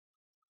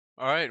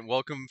All right,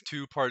 welcome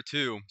to part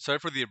two. Sorry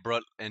for the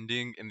abrupt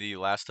ending in the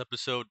last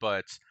episode,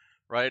 but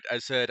right, I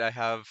said I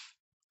have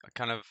a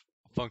kind of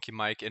funky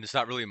mic, and it's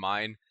not really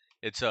mine.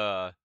 It's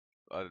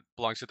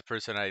belongs to the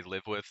person I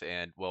live with,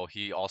 and well,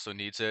 he also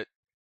needs it,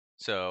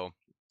 so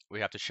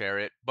we have to share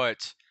it.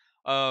 But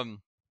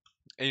um,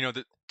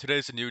 and,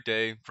 today's a new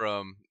day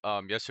from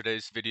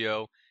yesterday's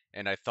video,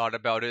 and I thought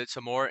about it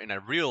some more, and I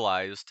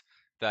realized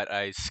that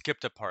I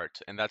skipped a part,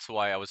 and that's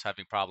why I was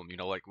having problem.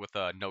 Like with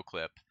a no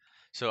clip.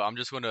 So I'm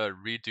just gonna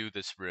redo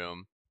this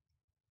room,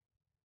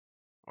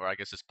 or I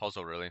guess this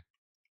puzzle really,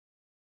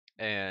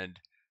 and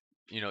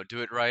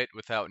do it right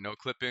without no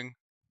clipping,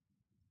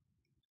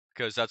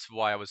 because that's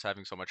why I was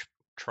having so much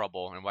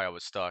trouble and why I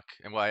was stuck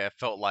and why I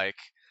felt like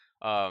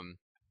um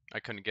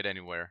I couldn't get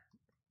anywhere.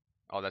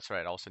 Oh, that's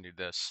right. I also need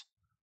this.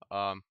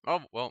 Oh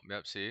well,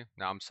 yep. See,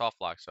 now I'm soft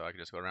lock, so I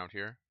can just go around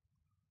here.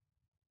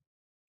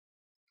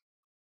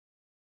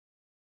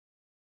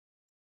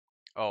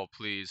 Oh,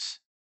 please.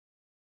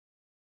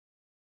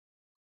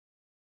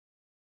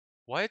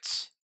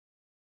 What?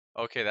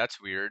 Okay,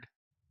 that's weird.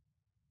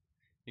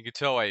 You can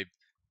tell I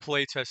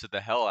play tested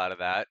the hell out of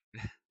that.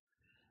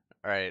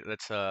 All right,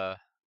 let's all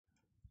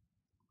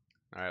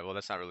right, well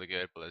that's not really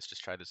good, but let's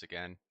just try this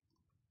again.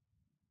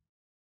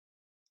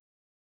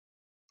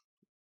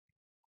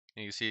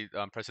 And you see,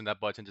 pressing that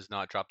button does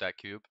not drop that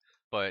cube.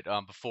 But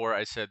before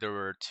I said there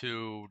were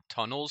two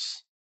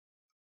tunnels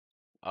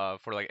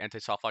for like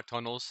anti-soft lock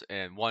tunnels,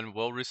 and one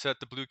will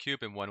reset the blue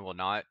cube and one will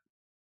not.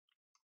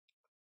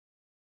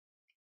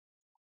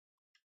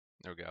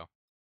 There we go.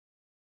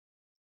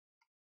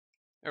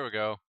 There we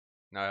go.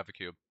 Now I have a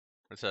cube.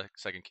 It's a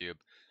second cube.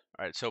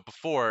 All right, so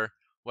before,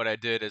 what I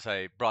did is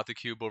I brought the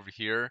cube over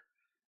here,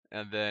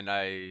 and then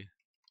I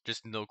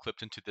just no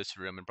clipped into this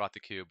room and brought the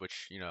cube,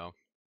 which, not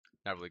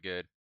really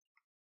good.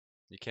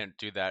 You can't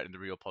do that in the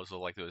real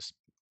puzzle like those.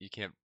 You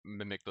can't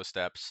mimic those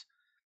steps.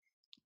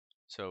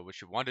 So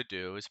what you want to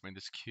do is bring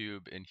this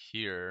cube in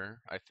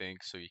here, I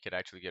think, so you could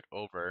actually get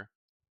over.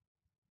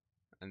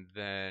 And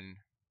then,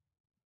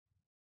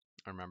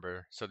 I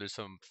remember, so there's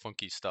some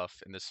funky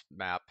stuff in this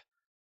map.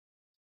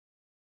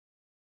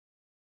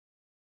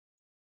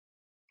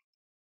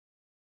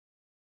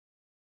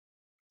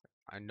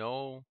 I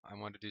know I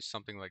want to do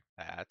something like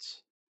that.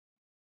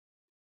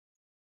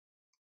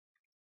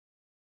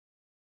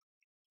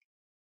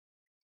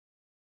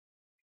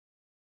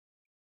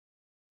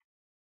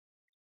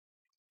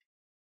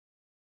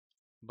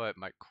 But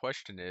my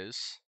question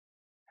is,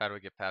 how do I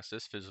get past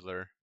this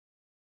fizzler?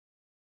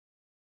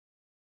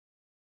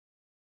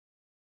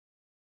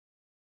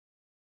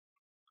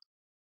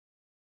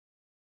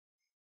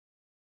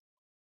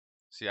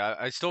 See,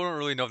 I still don't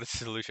really know the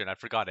solution. I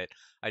forgot it.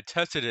 I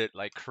tested it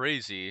like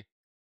crazy,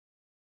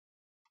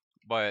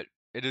 but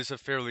it is a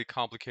fairly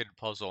complicated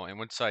puzzle, and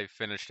once I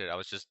finished it, I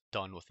was just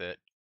done with it.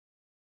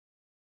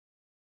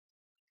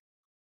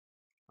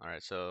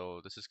 Alright,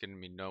 so this is getting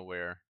me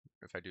nowhere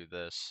if I do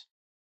this.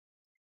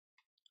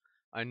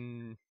 I,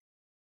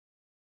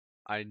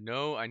 I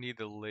know I need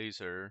the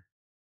laser.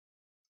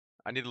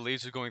 I need the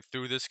laser going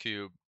through this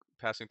cube,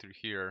 passing through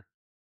here.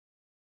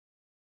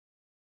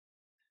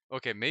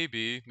 Okay,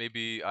 this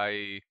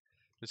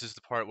is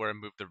the part where I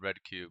move the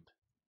red cube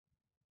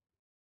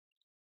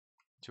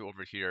to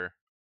over here,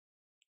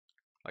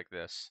 like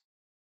this.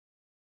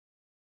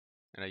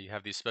 And you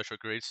have these special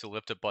grades to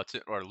lift a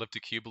button, or lift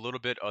a cube a little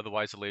bit,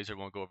 otherwise the laser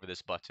won't go over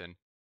this button.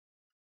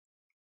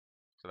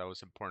 So that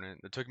was important.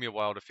 It took me a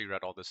while to figure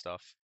out all this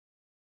stuff.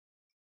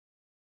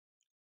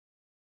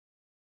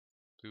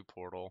 Blue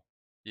portal.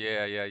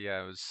 Yeah, yeah,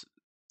 yeah, it was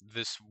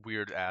this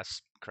weird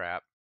ass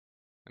crap.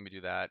 Let me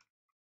do that.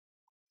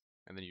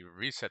 And then you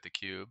reset the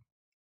cube.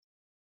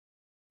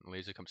 The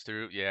laser comes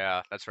through.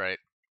 Yeah, that's right.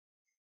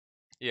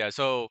 Yeah,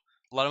 so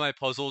a lot of my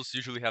puzzles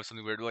usually have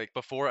something weird. Like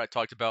before, I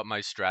talked about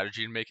my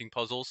strategy in making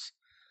puzzles,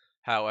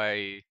 how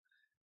I,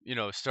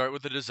 start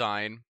with the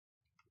design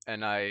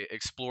and I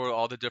explore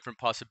all the different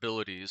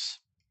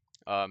possibilities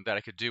that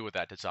I could do with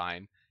that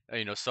design.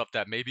 Stuff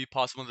that may be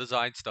possible in the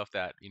design, stuff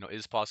that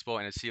is possible,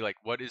 and I see like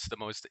what is the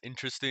most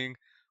interesting,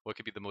 what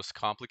could be the most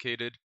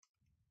complicated,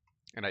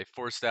 and I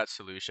force that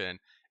solution.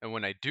 And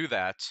when I do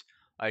that,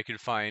 I can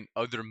find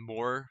other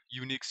more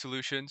unique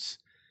solutions,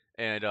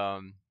 and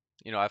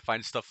I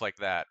find stuff like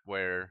that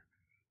where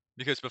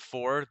because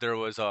before there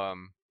was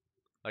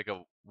like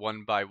a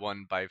 1 by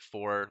 1 by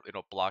 4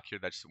 block here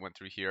that just went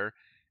through here,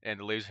 and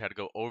the laser had to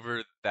go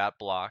over that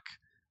block,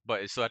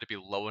 but it still had to be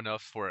low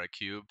enough for a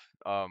cube,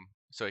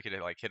 so it could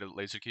like hit a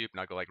laser cube,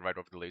 not go like right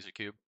over the laser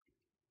cube.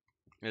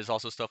 And there's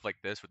also stuff like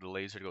this where the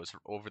laser goes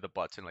over the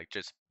button like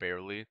just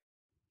barely,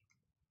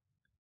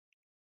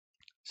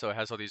 so it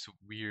has all these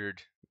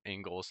weird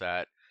angles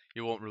that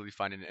you won't really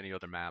find in any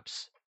other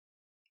maps.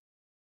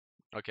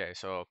 Okay,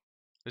 so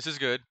this is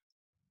good.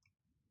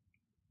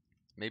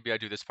 Maybe I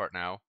do this part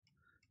now.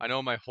 I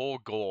know my whole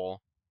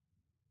goal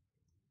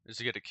is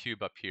to get a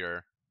cube up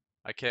here.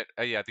 I can't,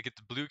 yeah, to get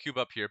the blue cube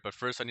up here, but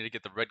first I need to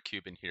get the red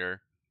cube in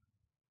here.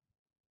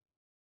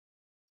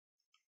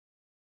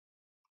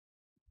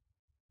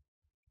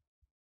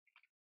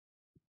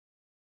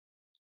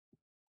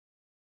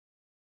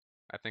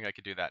 I think I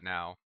could do that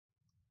now.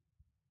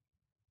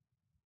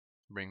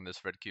 Bring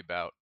this red cube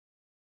out.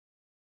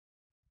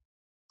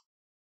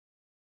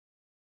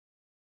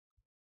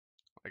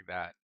 Like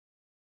that.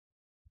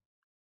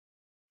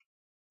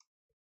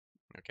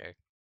 Okay.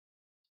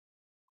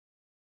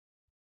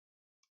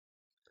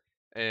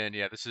 And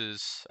yeah,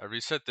 I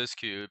reset this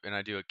cube and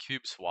I do a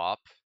cube swap.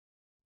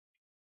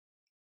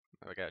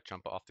 I gotta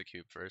jump off the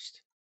cube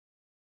first.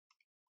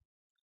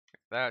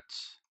 Like that.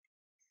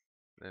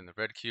 Then the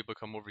red cube will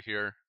come over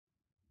here.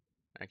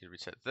 I can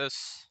reset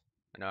this.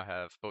 I now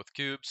have both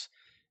cubes.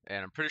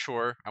 And I'm pretty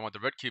sure I want the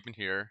red cube in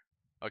here.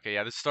 Okay,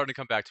 yeah, this is starting to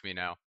come back to me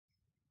now.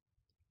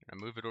 I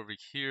move it over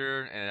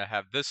here, and I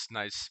have this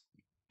nice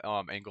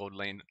angle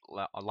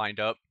lined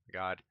up.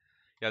 God,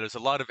 yeah, there's a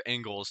lot of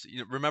angles.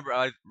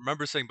 I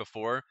remember saying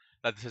before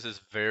that this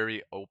is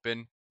very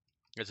open.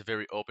 It's a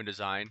very open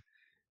design,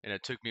 and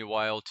it took me a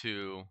while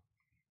to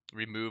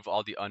remove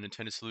all the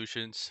unintended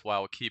solutions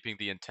while keeping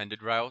the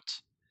intended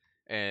route.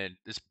 And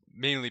it's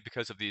mainly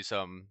because of these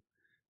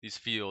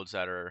fields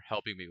that are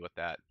helping me with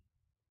that.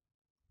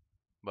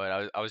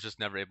 But I was just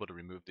never able to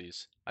remove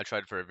these. I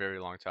tried for a very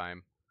long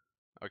time.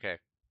 Okay,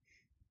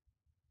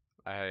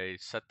 I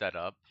set that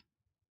up.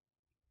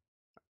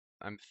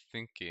 I'm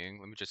thinking,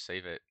 let me just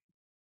save it.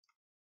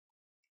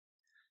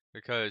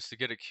 Because to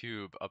get a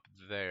cube up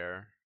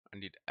there, I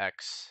need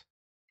X.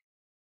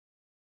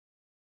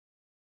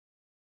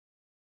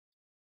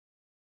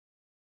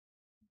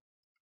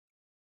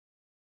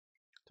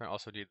 I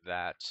also need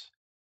that.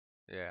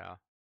 Yeah.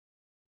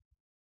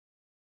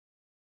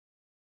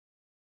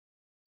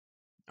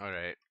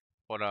 Alright.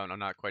 Hold on, I'm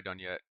not quite done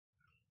yet.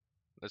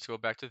 Let's go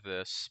back to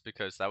this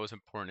because that was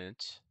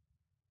important.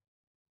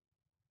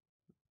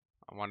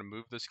 I want to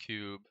move this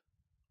cube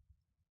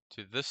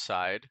to this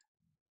side.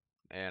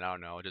 And I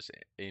don't know, I'll just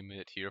aim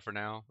it here for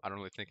now. I don't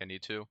really think I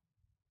need to.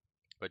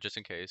 But just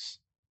in case.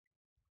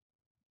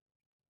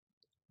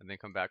 And then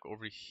come back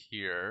over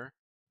here.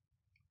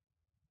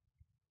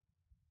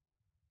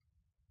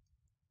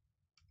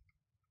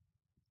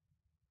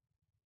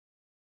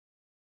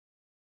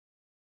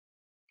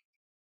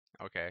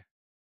 Okay.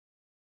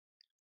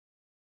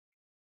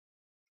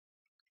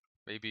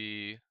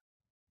 Maybe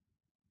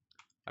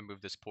I move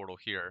this portal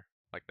here,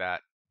 like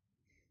that.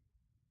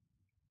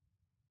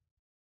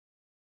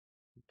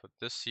 Put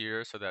this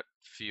here so that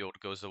field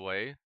goes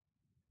away.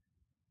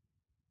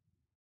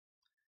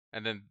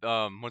 And then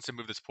once I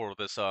move this portal,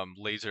 this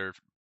laser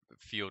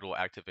field will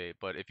activate.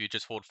 But if you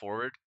just hold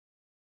forward,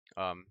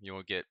 you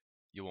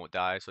won't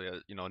die. So yeah,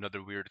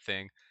 another weird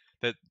thing.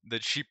 That the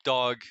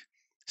sheepdog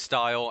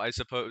style, I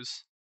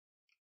suppose.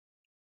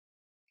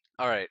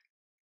 All right,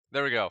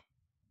 there we go.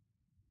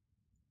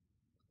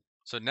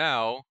 So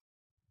now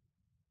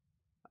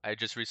I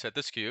just reset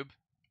this cube,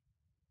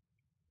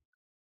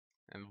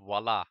 and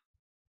voila,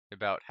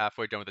 about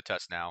halfway done with the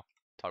test now.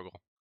 Toggle.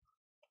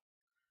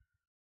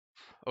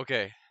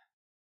 Okay,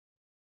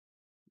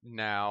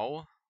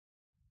 now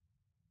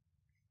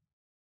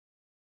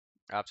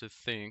I have to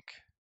think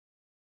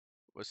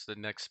what's the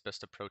next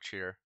best approach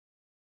here.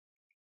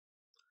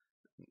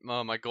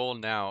 My goal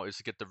now is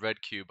to get the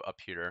red cube up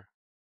here.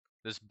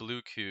 This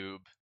blue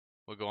cube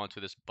will go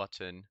onto this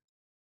button.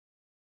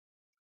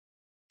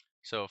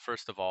 So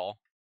first of all,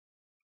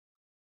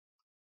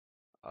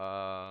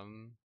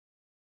 um,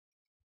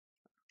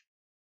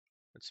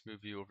 let's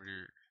move you over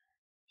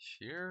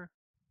here.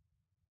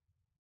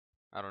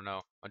 I don't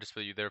know. I'll just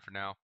put you there for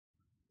now.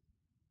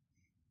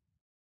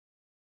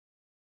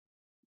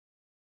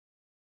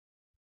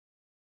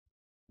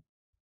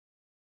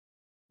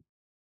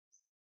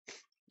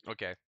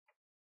 Okay.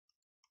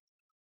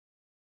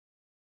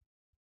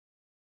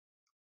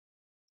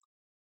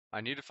 I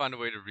need to find a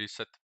way to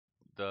reset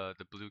the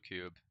blue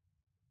cube.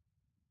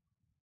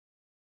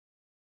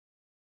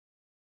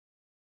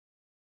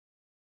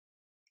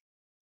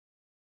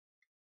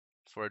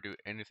 Before I do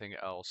anything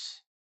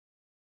else.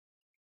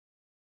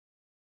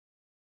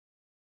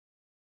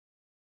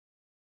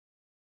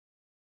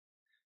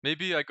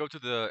 Maybe I go to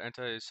the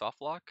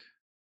anti-soft lock?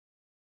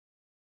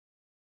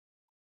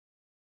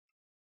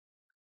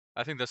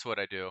 I think that's what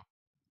I do.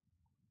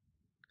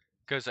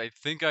 Because I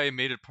think I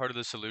made it part of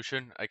the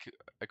solution. I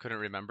couldn't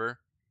remember.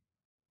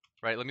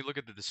 Right, let me look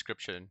at the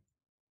description.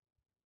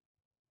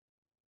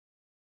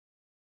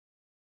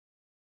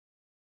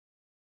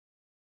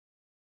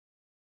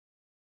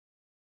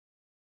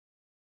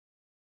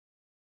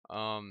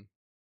 Um,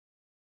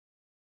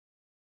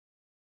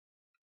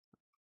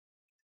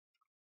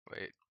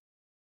 wait.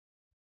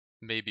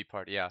 Maybe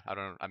part, yeah,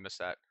 I missed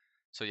that.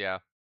 So yeah.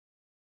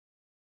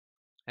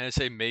 And I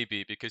say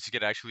maybe because you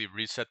could actually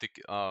reset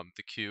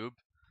the cube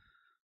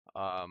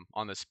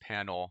on this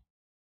panel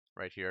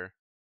right here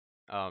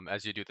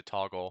as you do the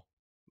toggle.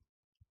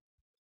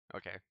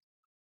 Okay.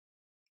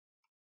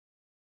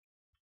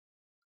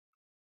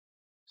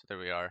 So there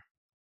we are.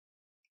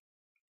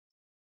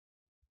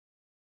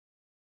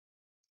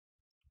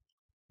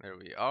 There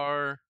we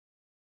are.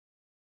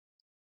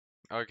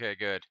 Okay,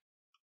 good.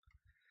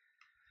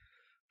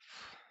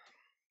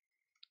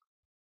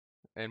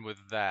 And with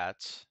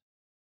that,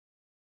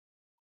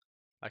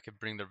 I could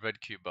bring the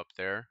red cube up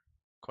there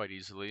quite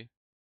easily.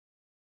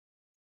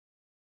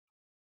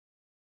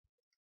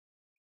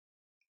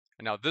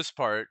 And now this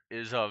part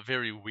is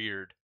very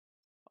weird.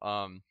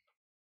 Um,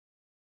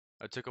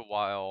 it took me a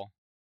while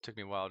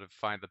to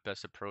find the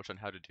best approach on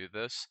how to do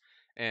this.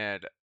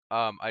 And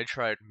I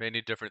tried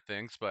many different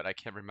things, but I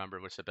can't remember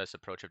what's the best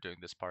approach of doing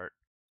this part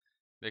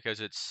because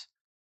it's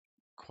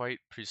quite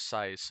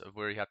precise of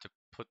where you have to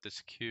put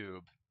this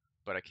cube,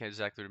 but I can't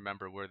exactly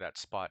remember where that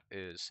spot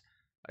is.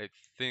 I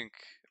think,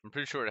 I'm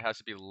pretty sure it has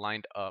to be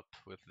lined up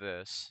with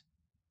this.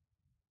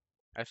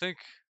 I think,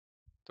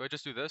 do I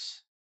just do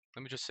this?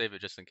 Let me just save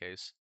it just in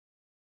case.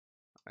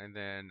 And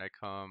then I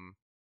come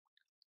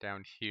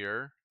down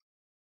here.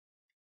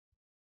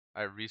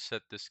 I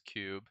reset this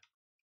cube,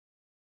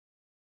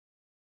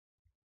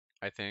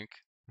 I think.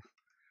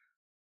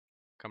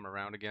 Come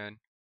around again.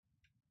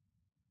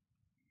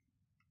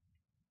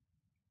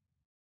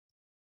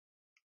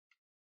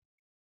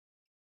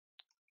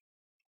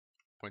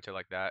 Point it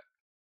like that.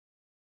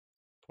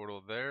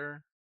 Portal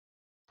there.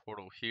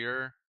 Portal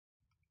here.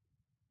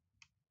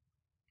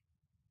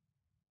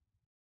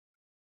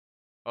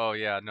 Oh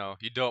yeah, no,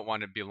 you don't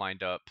want to be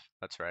lined up.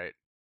 That's right.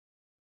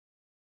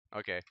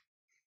 Okay.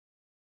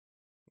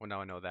 Well,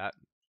 now I know that.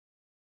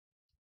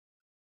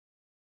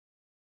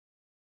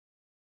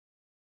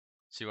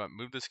 So you want to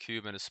move this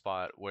cube in a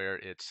spot where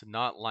it's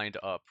not lined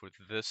up with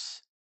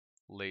this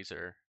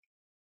laser.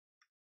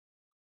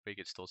 But you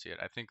can still see it.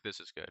 I think this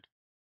is good.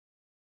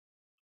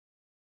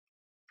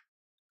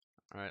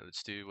 Alright,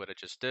 let's do what I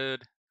just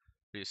did.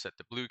 Reset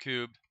the blue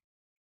cube.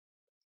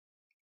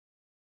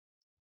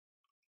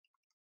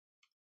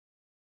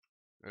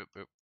 Oop,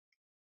 oop.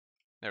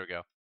 There we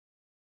go.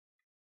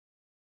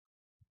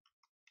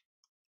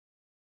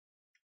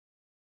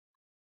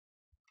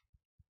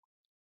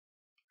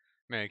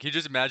 Man, can you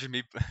just imagine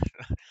me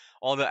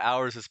all the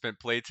hours I spent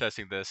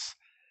playtesting this?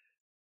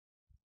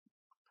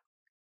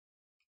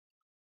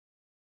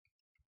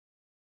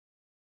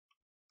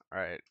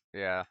 Alright,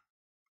 yeah.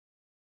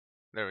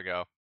 There we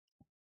go.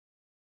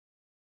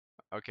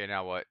 Okay,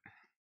 now what?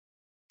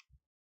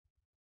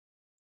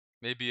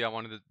 Maybe I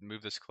wanted to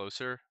move this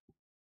closer.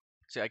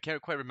 See, I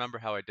can't quite remember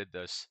how I did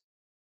this.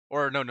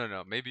 Or no, no,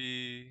 no.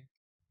 Maybe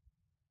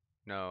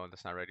no,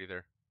 that's not right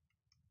either.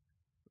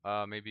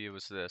 Maybe it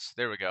was this.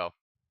 There we go.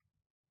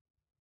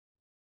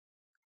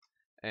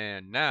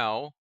 And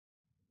now,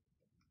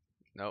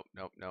 nope,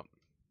 nope, nope.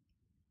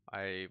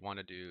 I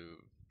want to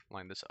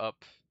line this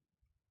up.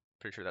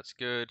 Pretty sure that's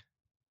good.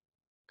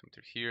 Come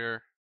through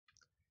here.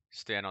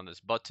 Stand on this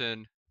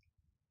button.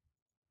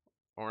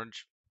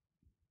 Orange.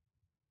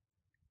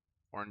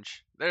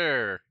 Orange.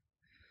 There.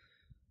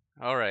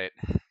 All right.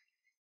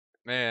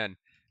 Man.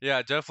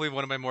 Yeah, definitely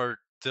one of my more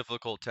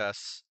difficult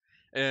tests.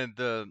 And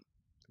the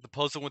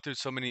puzzle went through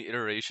so many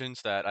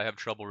iterations that I have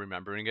trouble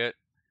remembering it.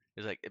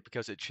 It's like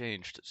because it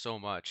changed so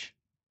much.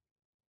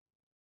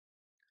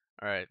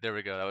 All right, there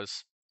we go. That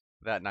was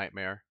that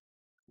nightmare.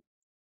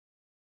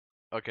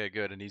 Okay,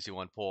 good. An easy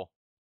one. Pull.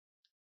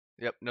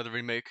 Yep, another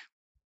remake.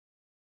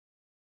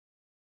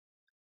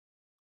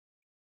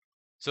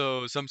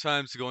 So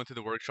sometimes going through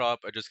the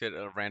workshop, I just get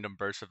a random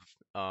burst of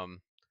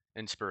um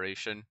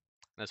inspiration.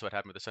 That's what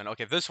happened with this one.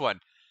 Okay, this one.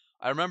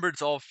 I remember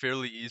it's all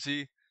fairly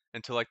easy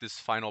until like this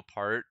final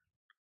part,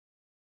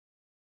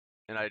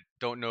 and I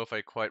don't know if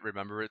I quite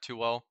remember it too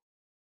well.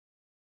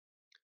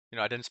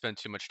 I didn't spend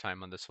too much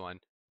time on this one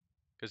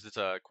because it's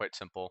quite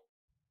simple.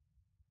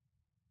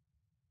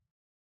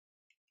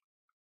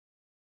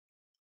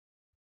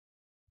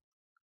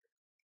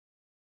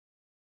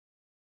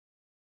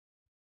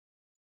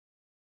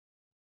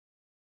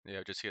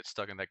 Yeah, just get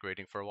stuck in that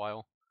grading for a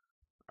while.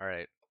 All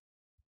right.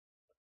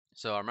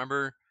 So I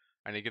remember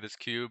I need to get this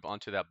cube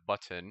onto that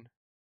button.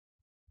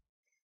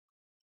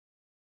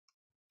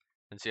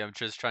 And see, I'm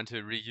just trying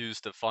to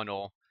reuse the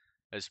funnel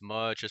as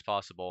much as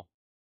possible.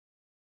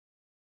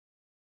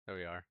 There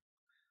we are.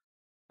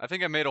 I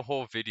think I made a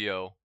whole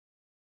video.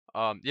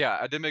 Yeah,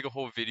 I did make a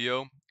whole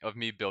video of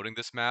me building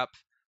this map,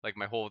 like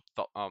my whole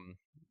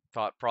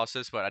thought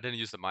process, but I didn't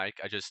use the mic.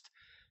 I just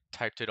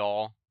typed it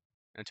all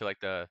into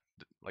like the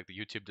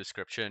YouTube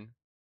description.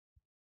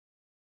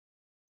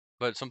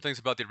 But some things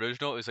about the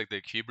original is like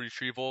the cube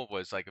retrieval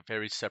was like a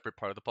very separate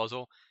part of the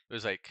puzzle. It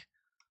was like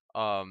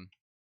um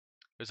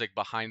it was like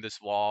behind this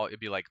wall, it'd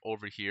be like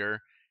over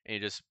here, and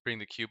you just bring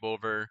the cube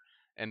over,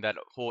 and that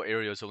whole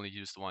area is only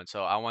used once.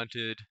 So I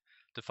wanted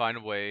to find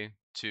a way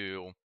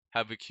to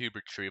have a cube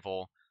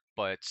retrieval,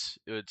 but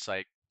it's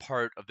like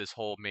part of this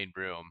whole main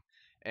room.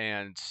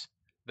 And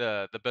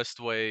the best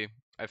way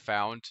I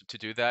found to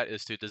do that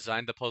is to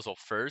design the puzzle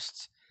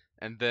first,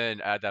 and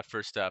then add that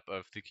first step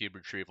of the cube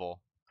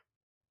retrieval.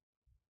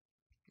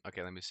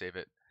 Okay, let me save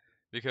it.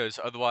 Because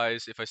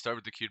otherwise, if I start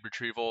with the cube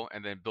retrieval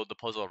and then build the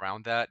puzzle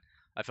around that,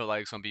 I feel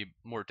like it's going to be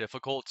more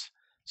difficult.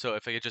 So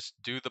if I could just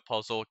do the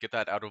puzzle, get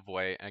that out of the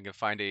way, and I can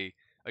find a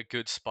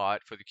good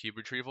spot for the cube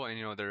retrieval,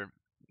 and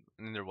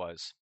there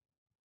was.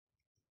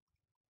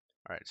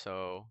 Alright,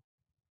 so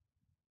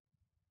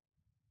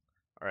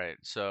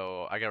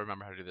I gotta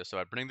remember how to do this. So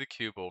I bring the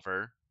cube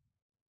over,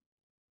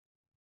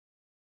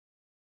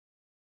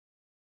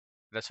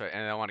 That's right,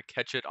 and I want to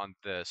catch it on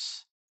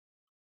this,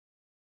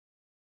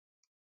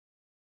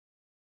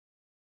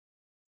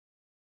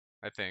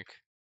 I think.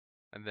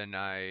 And then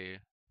I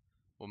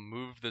will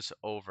move this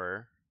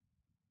over,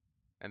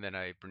 and then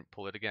I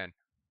pull it again.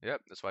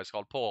 Yep, that's why it's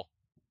called pull.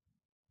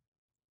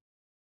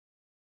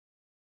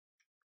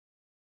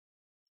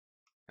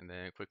 And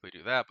then quickly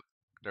do that.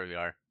 There we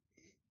are.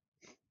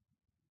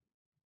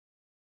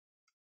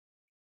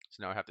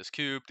 So now I have this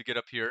cube to get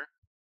up here.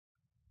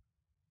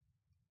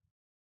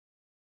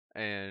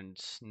 And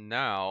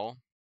now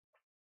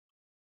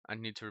I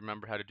need to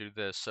remember how to do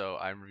this. So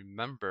I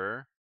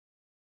remember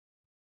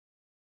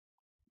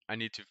I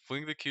need to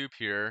fling the cube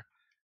here,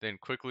 then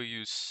quickly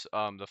use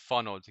the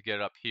funnel to get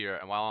it up here.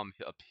 And while I'm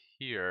up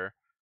here,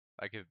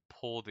 I could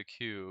pull the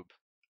cube,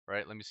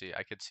 right? Let me see.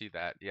 I could see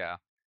that, yeah.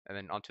 And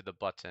then onto the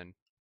button.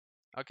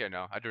 Okay,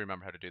 no, I do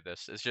remember how to do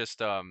this. It's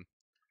just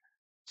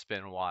it's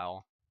been a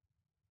while.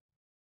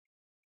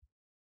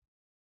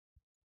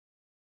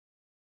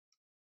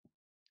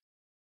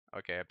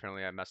 Okay,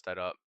 apparently I messed that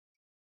up.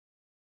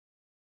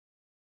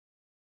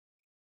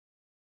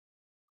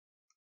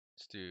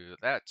 Let's do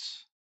that.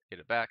 Get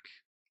it back.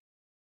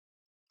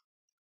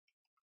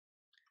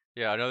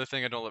 Yeah, another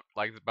thing I don't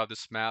like about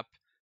this map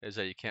is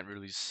that you can't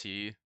really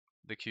see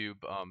the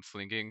cube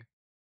flinging,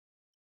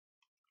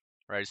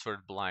 right? It's sort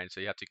of blind,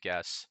 so you have to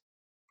guess.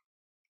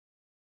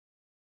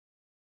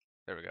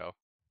 There we go.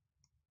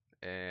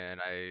 And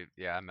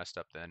yeah, I messed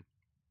up then.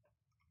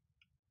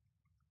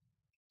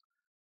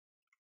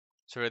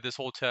 So this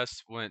whole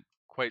test went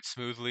quite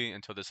smoothly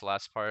until this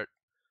last part,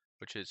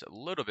 which is a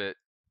little bit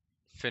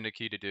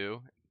finicky to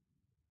do.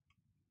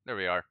 There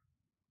we are.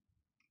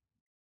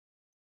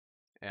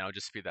 And I'll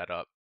just speed that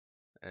up.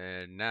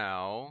 And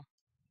now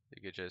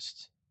you could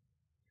just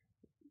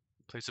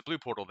place a blue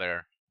portal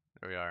there.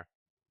 There we are.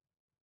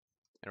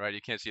 And right,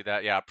 you can't see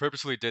that. Yeah, I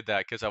purposely did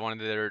that because I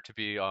wanted there to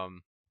be I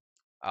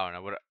don't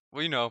know what.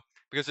 Well,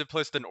 because it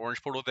placed an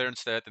orange portal there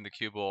instead, then the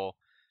cube will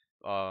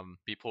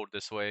be pulled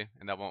this way,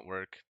 and that won't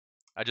work.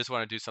 I just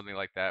want to do something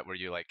like that where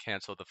you like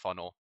cancel the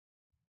funnel.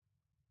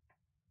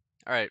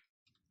 All right,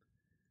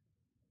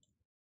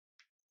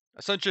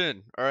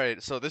 Ascension. All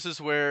right, so this is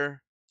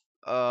where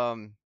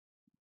um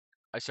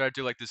I started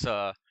to like this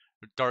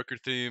darker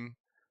theme.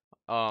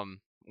 When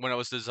I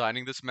was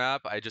designing this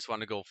map, I just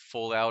want to go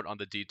full out on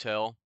the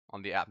detail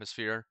on the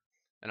atmosphere,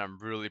 and I'm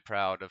really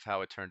proud of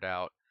how it turned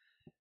out.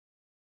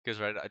 Because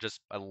right,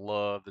 I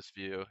love this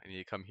view, and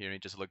you come here and you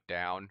just look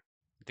down.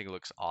 I think it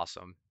looks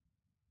awesome.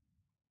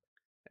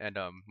 And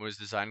when I was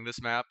designing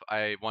this map,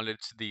 I wanted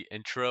the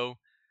intro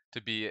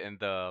to be in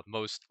the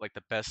most like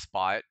the best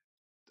spot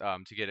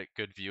to get a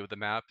good view of the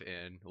map.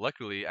 And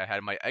luckily, I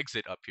had my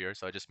exit up here,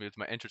 so I just moved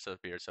my entrance up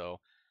here, so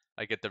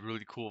I get the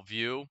really cool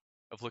view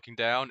of looking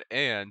down,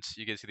 and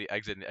you get to see the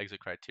exit and the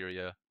exit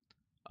criteria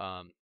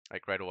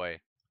like right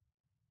away.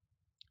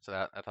 So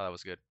that I thought that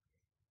was good.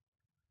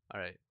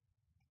 All right.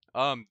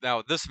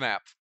 Now this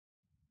map,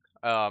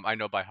 I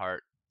know by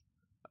heart.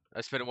 I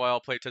spent a while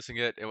playtesting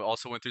it. It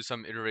also went through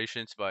some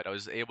iterations, but I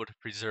was able to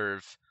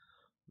preserve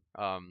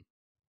um,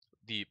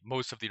 the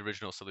most of the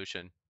original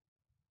solution.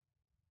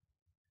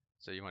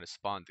 So you want to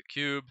spawn the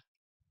cube.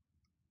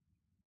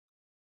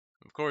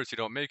 Of course, you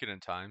don't make it in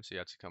time, so you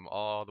have to come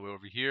all the way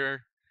over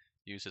here,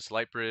 use this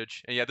light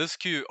bridge. And yeah, this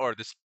cube or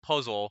this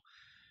puzzle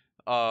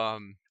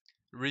um,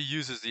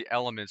 reuses the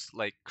elements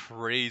like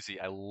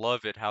crazy. I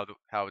love it how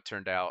it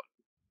turned out.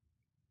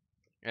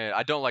 And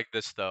I don't like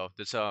this though.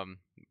 This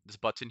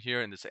button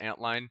here and this ant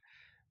line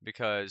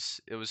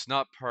because it was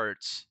not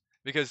parts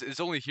because it's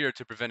only here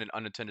to prevent an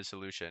unintended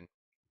solution.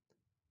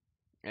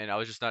 And I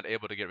was just not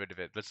able to get rid of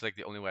it. That's like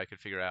the only way I could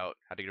figure out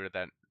how to get rid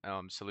of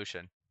that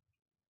solution.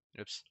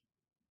 Oops.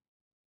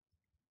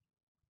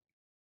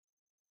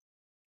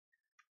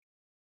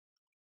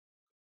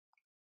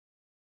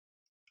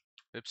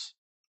 Oops.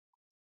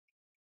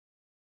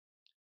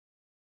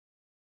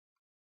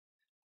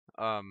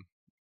 Um,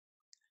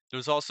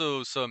 there's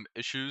also some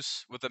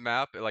issues with the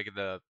map, like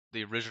the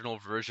original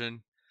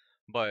version,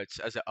 but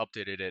as I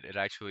updated it, it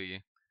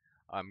actually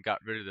got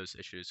rid of those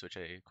issues, which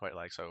I quite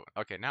like. So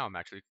okay, now I'm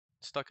actually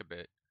stuck a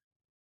bit.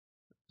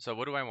 So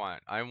what do I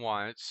want? I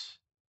want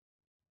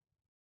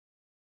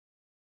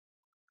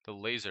the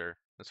laser.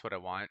 That's what I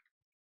want.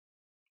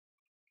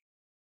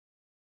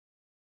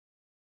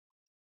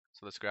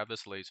 So let's grab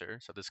this laser.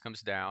 So this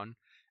comes down,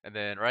 and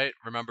then right,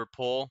 remember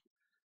pull,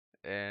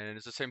 and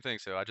it's the same thing.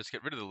 So I just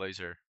get rid of the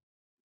laser,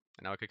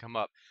 and now it can come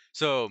up.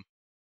 So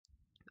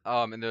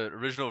in the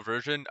original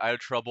version, I had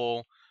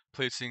trouble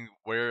placing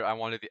where I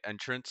wanted the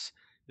entrance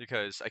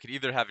because I could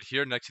either have it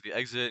here next to the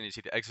exit and you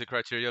see the exit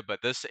criteria,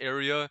 but this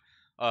area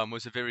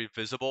wasn't very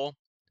visible.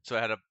 So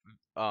I had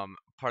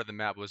part of the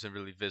map wasn't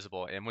really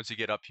visible. And once you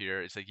get up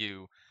here, it's like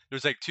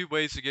there's like two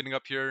ways to getting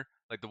up here,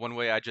 like the one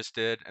way I just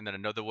did, and then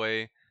another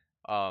way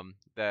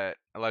that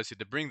allows you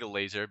to bring the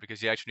laser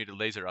because you actually need a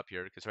laser up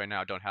here because right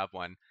now I don't have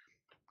one.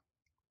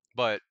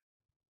 But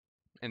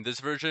in this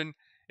version,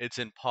 it's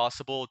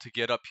impossible to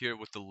get up here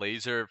with the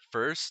laser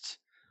first,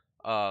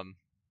 um,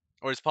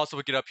 or it's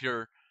possible to get up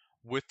here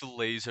with the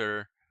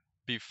laser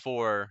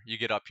before you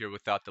get up here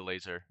without the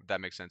laser, if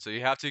that makes sense. So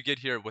you have to get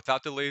here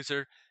without the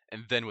laser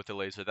and then with the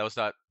laser. That was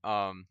not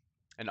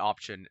an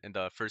option in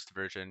the first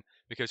version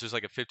because there's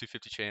like a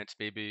 50-50 chance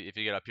maybe if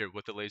you get up here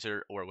with the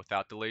laser or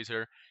without the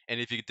laser.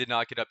 And if you did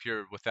not get up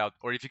here without,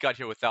 or if you got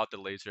here without the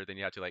laser, then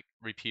you have to like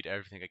repeat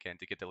everything again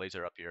to get the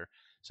laser up here.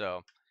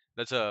 So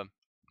that's a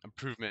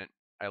improvement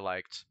I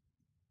liked.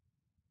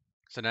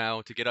 So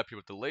now to get up here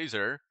with the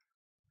laser,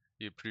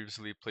 you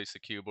previously placed the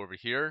cube over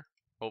here,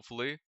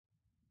 hopefully.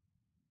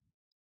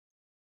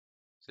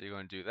 So you're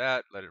going to do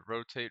that, let it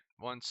rotate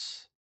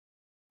once,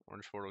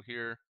 orange portal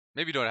here.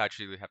 Maybe you don't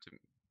actually have to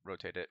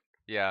rotate it.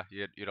 Yeah,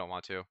 you don't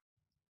want to.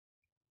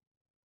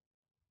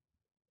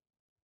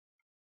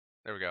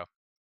 There we go.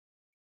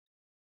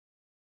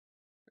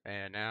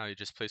 And now you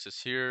just place this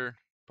here,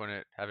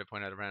 have it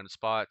point at a random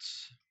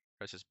spots,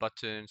 press this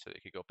button so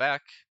you can go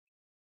back.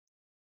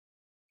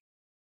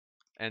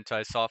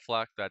 Anti-soft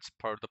lock, that's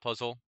part of the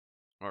puzzle.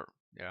 Or,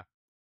 yeah.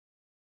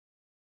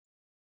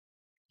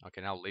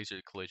 Okay, now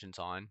laser collision's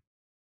on.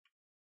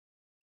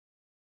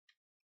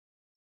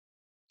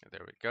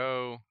 There we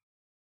go.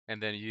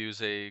 And then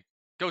use a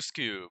ghost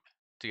cube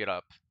to get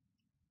up.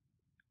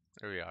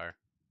 There we are.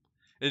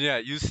 And yeah,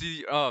 you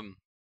see,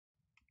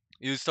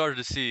 you started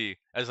to see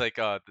as like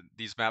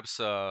these maps,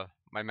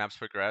 my maps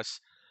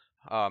progress.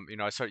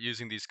 I start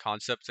using these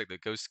concepts like the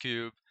ghost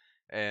cube,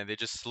 and they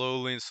just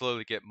slowly and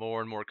slowly get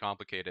more and more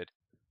complicated.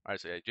 All right,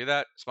 so yeah, do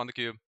that. Spawn the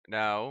cube.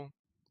 Now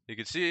you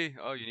can see,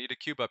 oh, you need a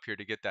cube up here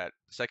to get that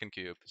second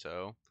cube.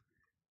 So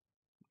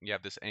you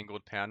have this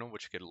angled panel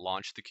which could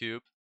launch the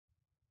cube.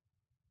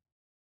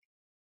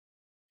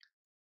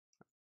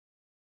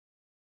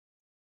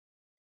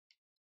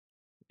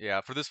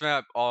 Yeah, for this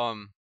map,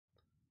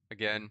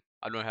 again,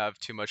 I don't have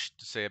too much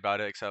to say about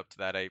it except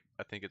that I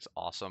think it's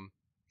awesome.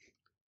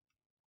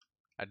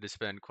 I did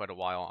spend quite a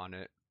while on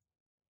it.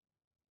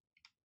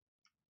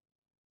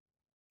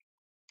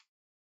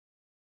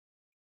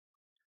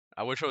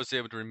 I wish I was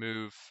able to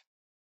remove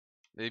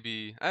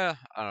maybe, I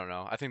don't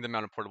know. I think the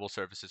amount of portable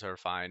surfaces are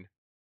fine.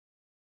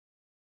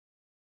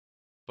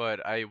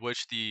 But I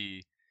wish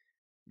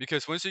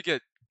because once you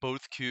get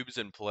both cubes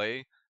in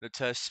play, the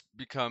test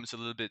becomes a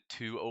little bit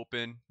too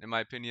open, in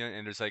my opinion,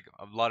 and there's like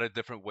a lot of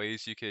different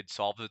ways you could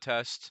solve the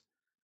test.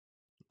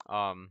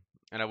 And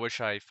I wish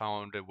I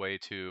found a way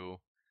to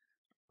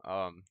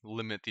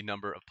limit the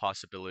number of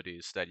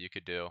possibilities that you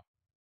could do.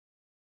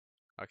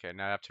 Okay,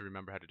 now I have to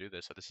remember how to do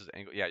this. So this is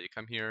angle. Yeah, you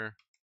come here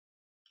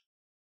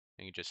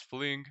and you just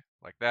fling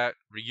like that,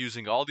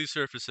 reusing all these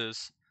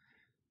surfaces.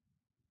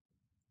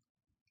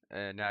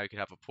 And now you can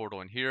have a portal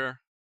in here.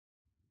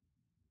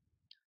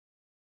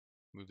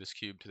 Move this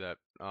cube to that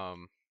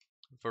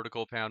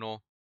vertical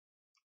panel.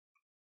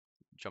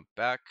 Jump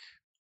back.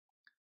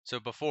 So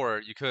before,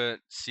 you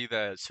couldn't see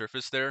the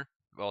surface there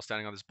while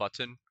standing on this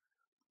button.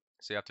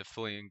 So you have to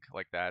fling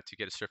like that to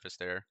get a surface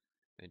there.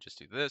 And just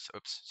do this.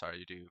 Oops, sorry,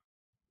 you do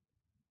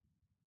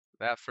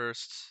that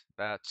first.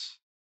 Have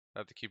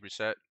the cube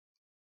reset.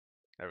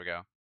 There we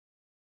go.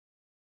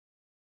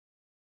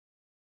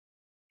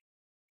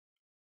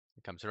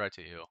 It comes right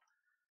to you.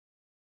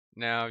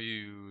 Now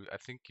I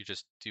think you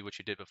just do what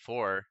you did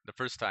before the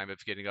first time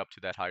of getting up to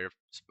that higher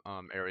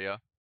area.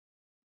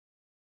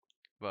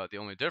 But the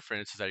only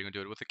difference is that you're gonna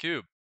do it with a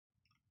cube.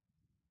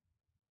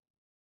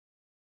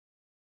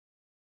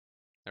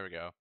 There we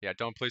go. Yeah,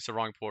 don't place the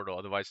wrong portal,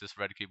 otherwise this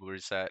red cube will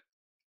reset.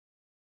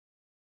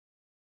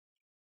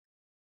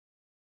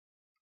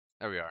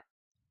 There we are.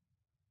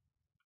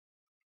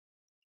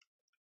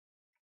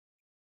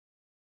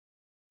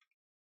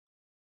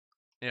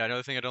 Yeah,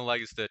 another thing I don't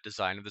like is the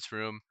design of this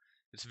room.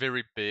 It's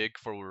very big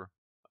for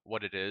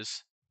what it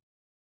is,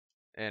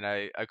 and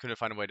I couldn't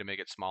find a way to make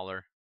it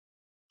smaller.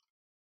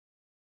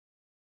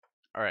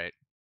 All right.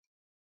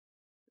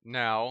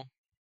 Now,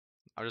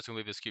 I'm just gonna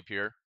leave this cube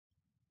here.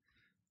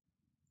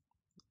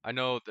 I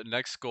know the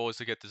next goal is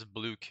to get this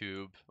blue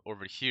cube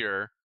over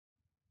here,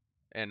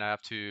 and I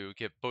have to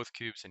get both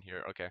cubes in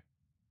here. Okay.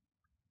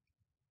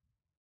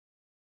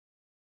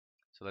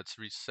 So let's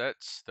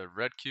reset the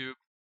red cube.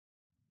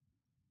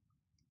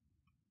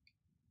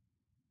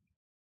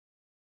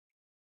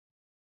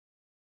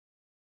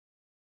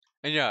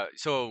 And yeah,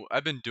 so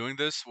I've been doing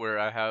this where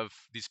I have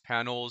these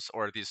panels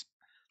or this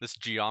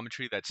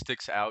geometry that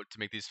sticks out to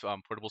make these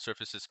portable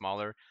surfaces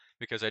smaller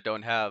because I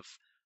don't have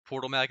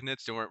portal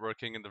magnets. They weren't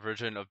working in the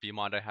version of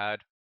BMod I had.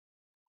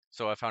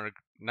 So I found a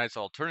nice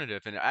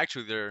alternative, and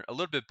actually they're a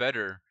little bit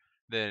better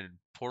than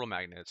portal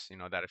magnets,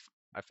 that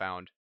I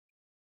found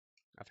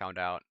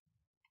out.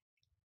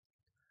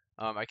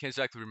 I can't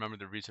exactly remember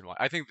the reason why.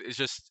 I think it's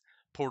just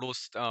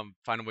portals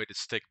find a way to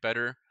stick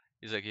better.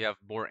 It's like you have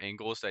more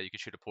angles that you can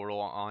shoot a portal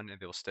on and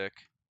they'll stick.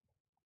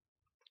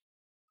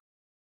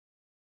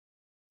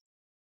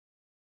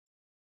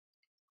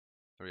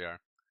 There we are.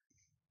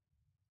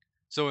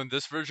 So in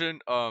this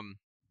version,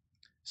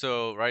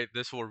 right,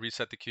 this will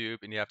reset the cube,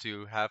 and you have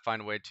to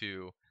find a way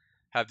to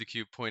have the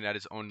cube point at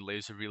its own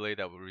laser relay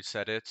that will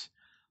reset it.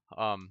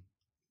 Um,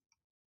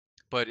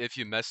 But if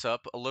you mess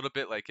up a little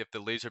bit, like if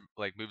the laser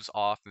like moves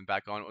off and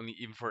back on, only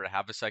even for a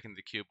half a second,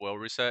 the cube will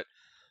reset.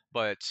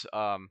 But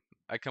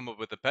I come up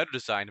with a better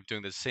design of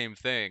doing the same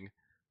thing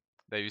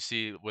that you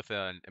see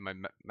in my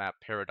map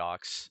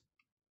paradox.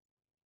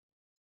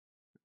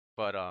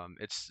 But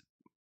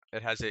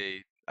it has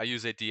I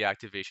use a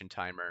deactivation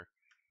timer,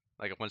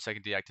 like a 1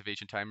 second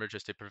deactivation timer,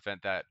 just to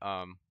prevent that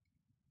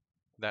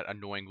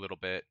annoying little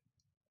bit.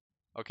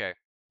 Okay.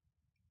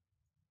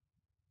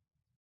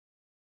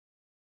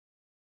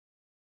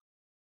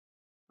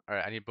 All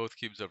right, I need both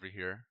cubes over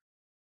here.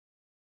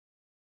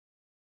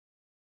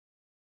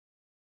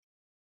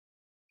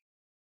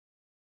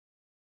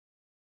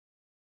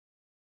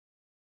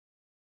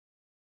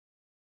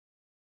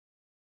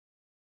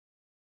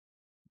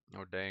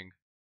 Oh dang.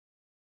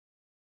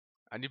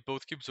 I need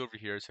both cubes over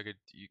here so I could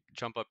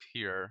jump up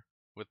here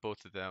with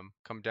both of them,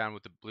 come down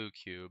with the blue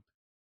cube.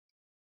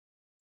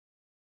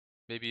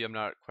 Maybe I'm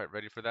not quite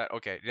ready for that.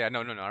 Okay, yeah,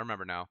 no, I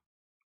remember now.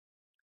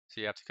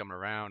 So you have to come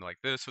around like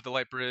this with the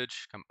light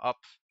bridge, come up,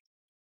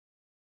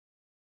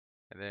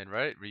 and then,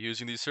 right,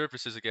 reusing these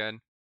surfaces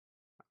again.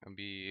 I'm gonna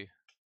be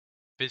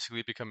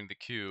basically becoming the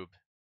cube,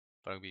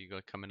 but I'm gonna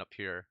be coming up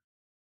here.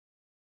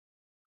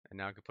 And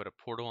now I can put a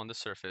portal on the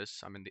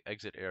surface. I'm in the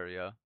exit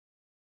area.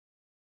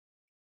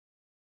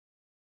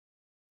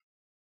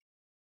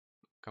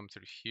 Come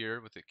through here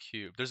with the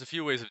cube. There's a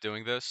few ways of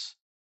doing this.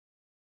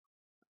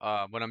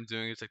 What I'm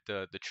doing is like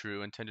the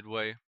true intended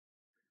way.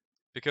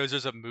 Because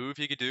there's a move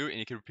you could do and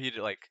you can repeat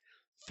it like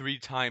 3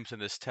 times in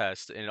this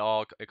test and it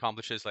all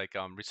accomplishes like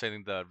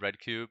resetting the red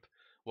cube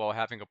while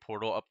having a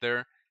portal up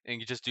there,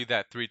 and you just do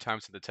that 3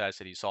 times in the test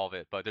and you solve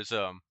it. But there's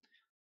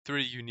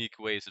 3 unique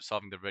ways of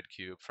solving the red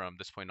cube from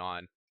this point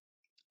on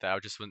that I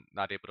was just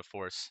not able to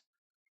force.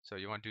 So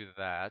you want to do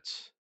that.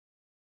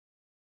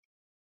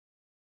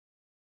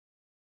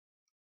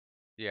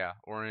 Yeah,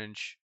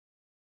 orange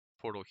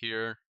portal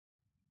here.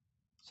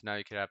 So now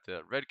you can have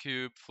the red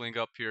cube fling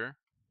up here,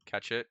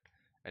 catch it,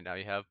 and now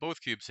you have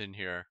both cubes in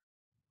here.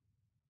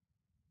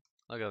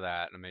 Look at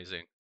that,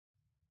 amazing.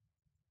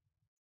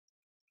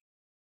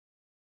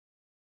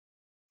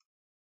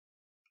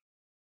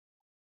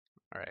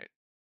 All right.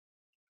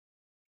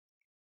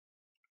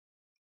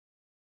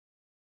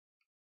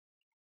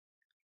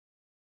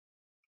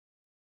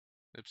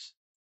 Oops.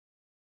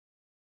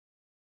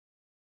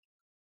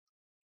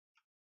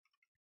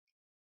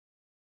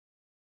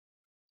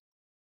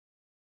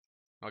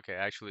 Okay,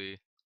 actually,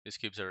 these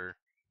cubes are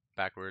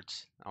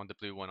backwards. I want the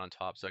blue one on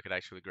top so I could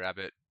actually grab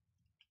it.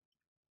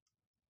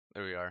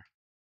 There we are.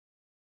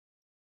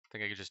 I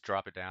think I could just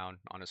drop it down,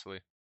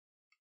 honestly.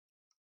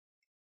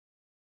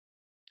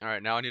 All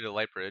right, now I need a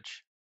light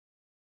bridge.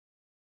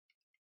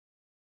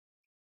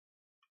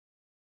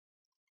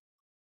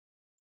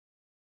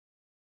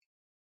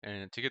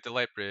 And to get the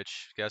light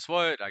bridge, guess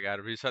what? I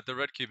gotta reset the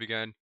red cube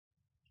again.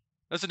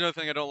 That's another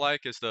thing I don't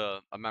like is the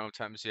amount of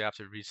times you have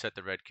to reset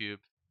the red cube.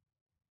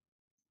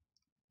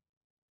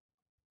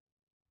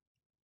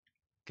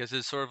 Because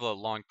it's sort of a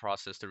long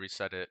process to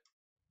reset it.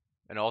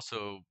 And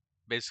also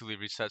basically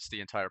resets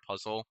the entire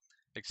puzzle,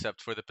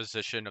 except for the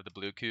position of the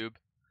blue cube.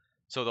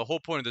 So the whole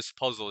point of this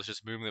puzzle is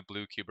just moving the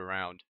blue cube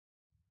around.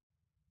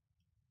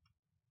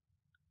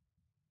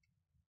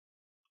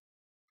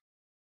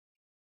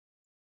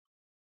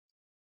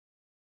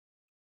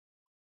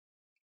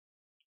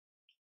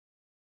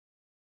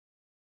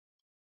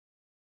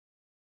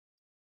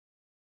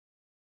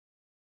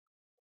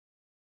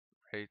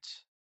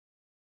 Right?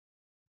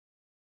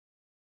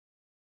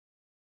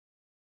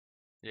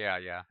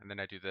 Yeah. And then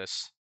I do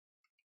this.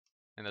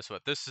 And that's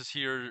what this is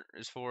here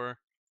is for.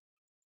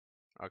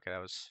 Okay,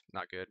 that was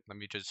not good. Let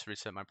me just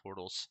reset my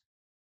portals.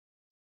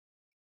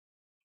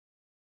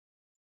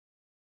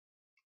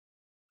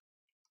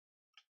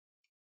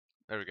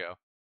 There we go.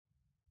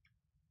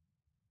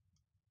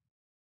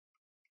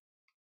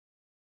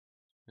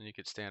 And you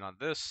could stand on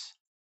this.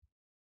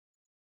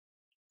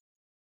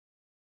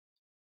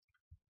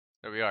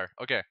 There we are.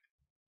 Okay.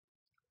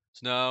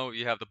 So now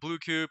you have the blue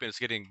cube and it's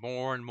getting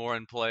more and more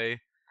in play.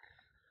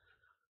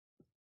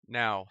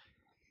 Now,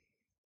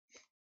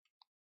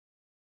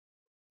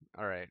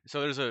 all right. So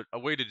there's a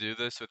way to do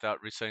this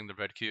without resetting the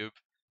red cube.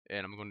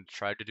 And I'm going to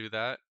try to do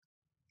that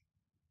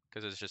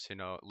because it's just,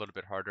 a little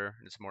bit harder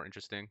and it's more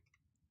interesting.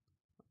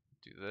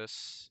 Do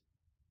this.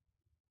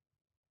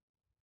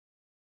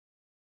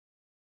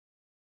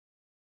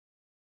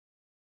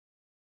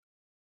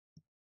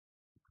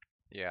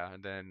 Yeah,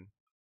 and then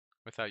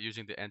without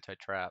using the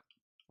anti-trap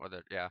or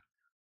yeah.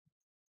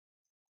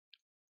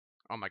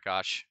 Oh my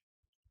gosh.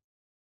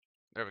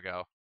 There we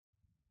go.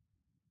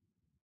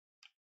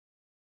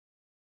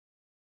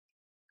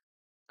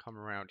 Come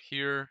around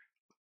here.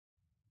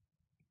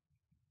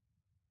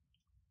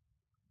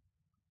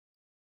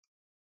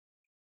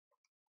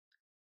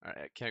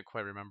 I can't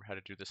quite remember how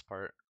to do this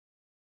part.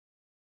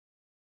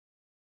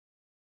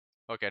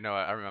 Okay, no,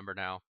 I remember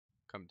now.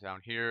 Come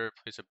down here,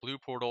 place a blue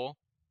portal,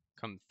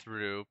 come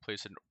through,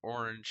 place an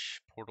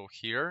orange portal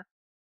here.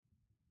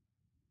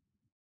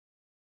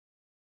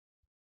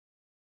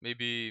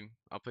 Maybe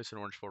I'll place an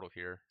orange portal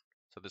here.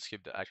 So this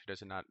cube actually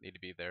does not need to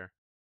be there.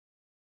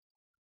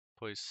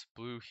 Place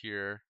blue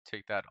here,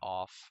 take that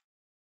off.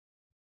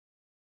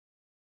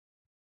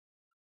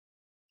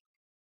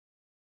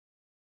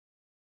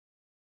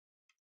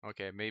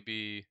 Okay,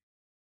 maybe,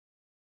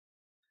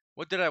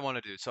 what did I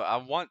want to do? So I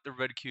want the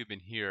red cube in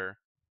here.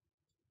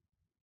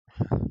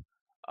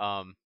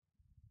 Um,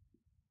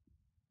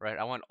 right,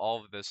 I want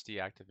all of this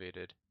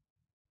deactivated.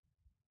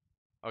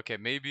 Okay,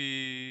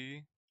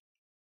 maybe,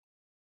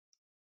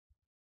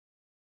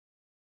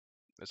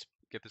 let's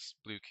get this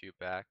blue cube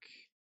back.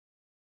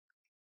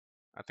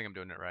 I think I'm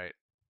doing it right.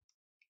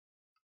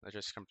 Let's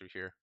just come through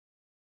here.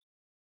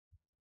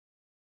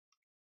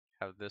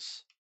 Have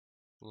this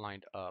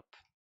lined up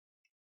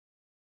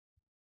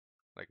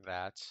like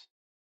that.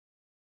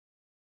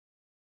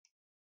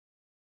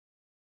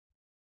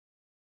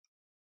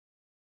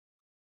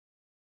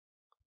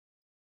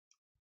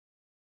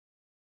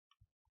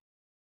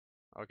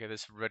 Okay,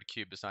 this red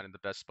cube is not in the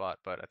best spot,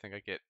 but I think I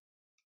get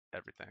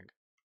everything.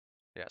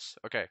 Yes,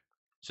 okay.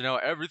 So now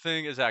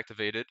everything is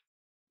activated.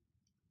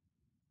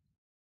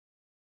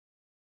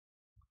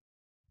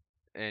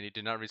 And you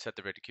did not reset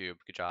the red cube.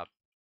 Good job.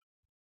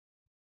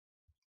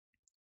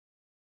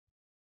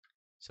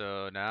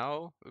 So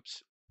now,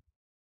 oops,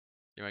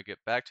 you might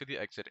get back to the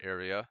exit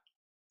area,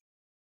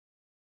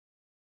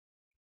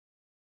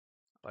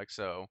 like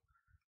so.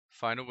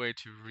 Find a way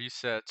to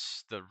reset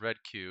the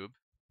red cube.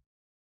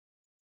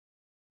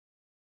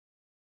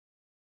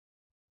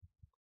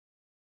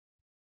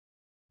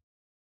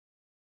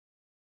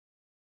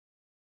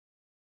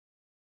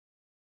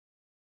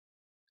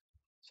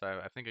 So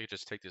I think I could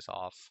just take this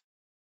off.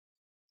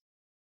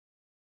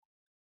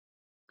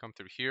 Come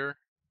through here.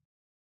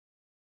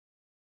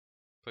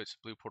 Place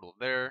a blue portal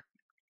there.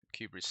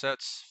 Cube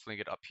resets. Fling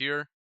it up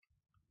here.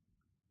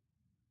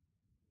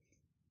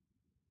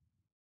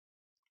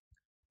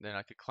 Then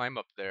I could climb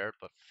up there,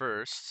 but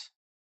first,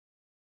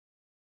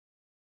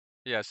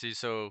 yeah, see,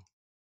 so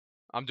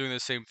I'm doing the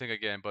same thing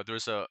again, but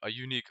there's a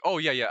unique, oh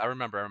yeah, I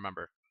remember.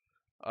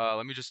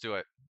 Let me just do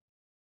it.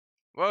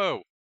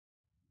 Whoa!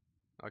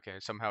 Okay,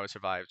 somehow it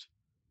survived.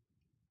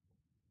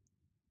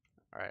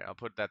 Alright, I'll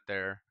put that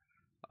there.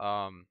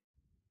 Um,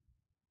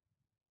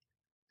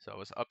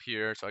 so it's up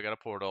here, so I got a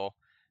portal.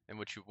 And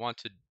what you want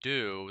to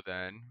do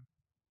then,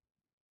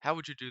 how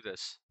would you do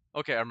this?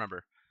 Okay, I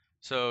remember.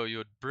 So you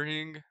would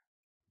bring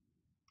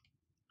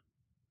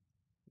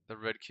the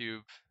red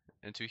cube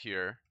into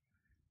here.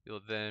 You'll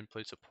then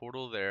place a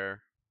portal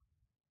there,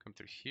 come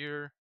through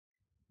here,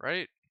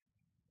 right?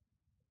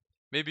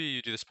 Maybe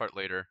you do this part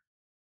later.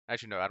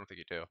 Actually, no, I don't think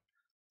you do.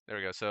 There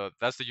we go. So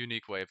that's the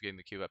unique way of getting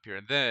the cube up here.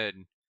 And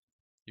then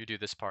you do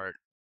this part.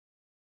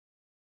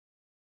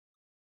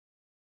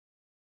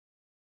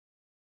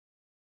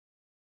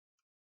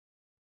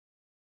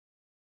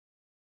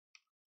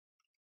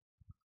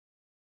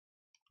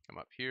 Come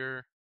up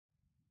here.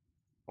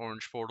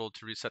 Orange portal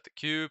to reset the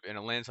cube, and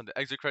it lands on the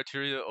exit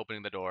criteria,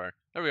 opening the door.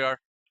 There we are.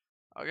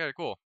 Okay,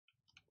 cool.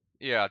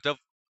 Yeah,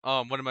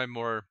 one of my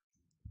more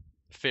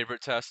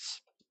favorite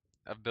tests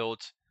I've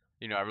built.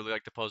 You know, I really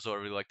like the puzzle. I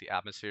really like the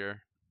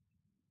atmosphere.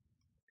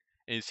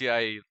 And you see,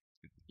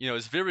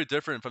 it's very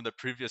different from the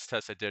previous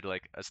tests I did,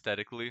 like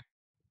aesthetically.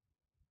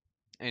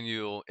 And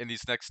in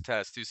these next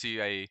tests, you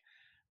see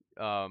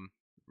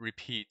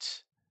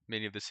repeat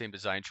many of the same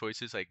design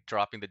choices, like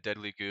dropping the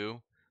deadly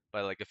goo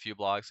by like a few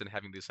blocks and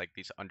having these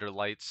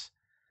underlights,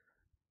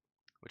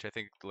 which I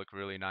think look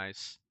really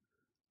nice.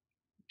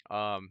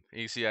 And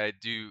you see, I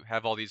do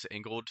have all these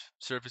angled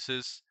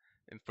surfaces,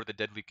 and for the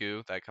deadly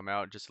goo that come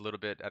out just a little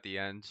bit at the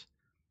end.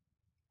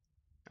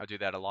 I'll do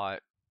that a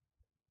lot.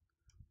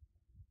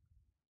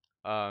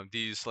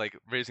 These like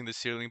raising the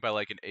ceiling by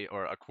like an 8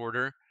 or a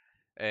quarter,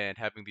 and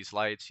having these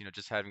lights,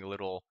 just having a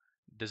little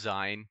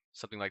design,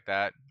 something like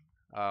that,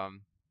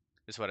 um,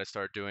 is what I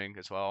started doing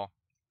as well,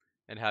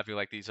 and having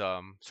like these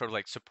sort of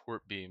like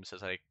support beams,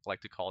 as I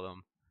like to call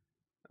them,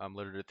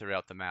 littered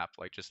throughout the map,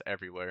 like just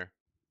everywhere.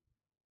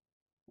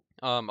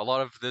 A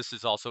lot of this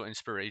is also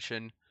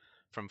inspiration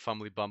from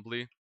Fumbly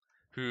Bumbly,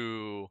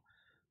 who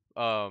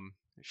um,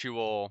 she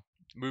will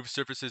move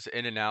surfaces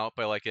in and out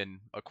by like in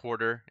a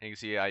quarter. And you can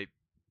see I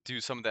do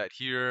some of that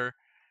here,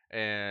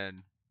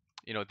 and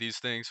these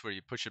things where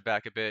you push it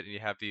back a bit and you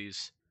have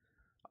these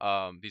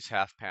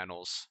half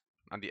panels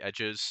on the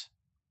edges.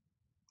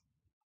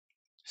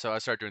 So I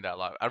started doing that a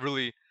lot. I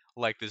really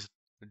like this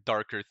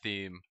darker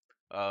theme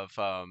of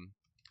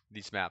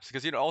these maps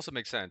because it also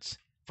makes sense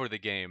for the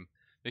game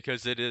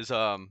because it is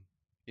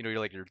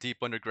you're deep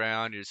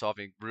underground, you're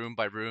solving room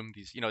by room.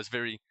 It's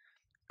very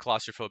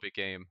claustrophobic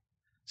game.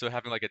 So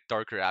having like a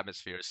darker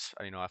atmosphere is,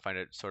 I find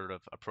it sort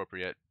of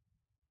appropriate.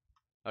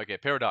 Okay,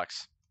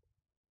 paradox.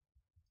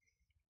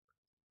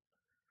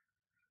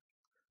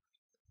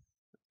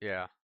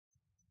 Yeah,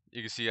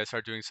 you can see I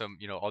start doing some,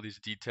 all these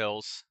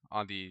details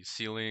on the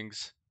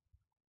ceilings.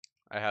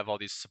 I have all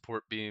these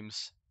support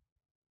beams.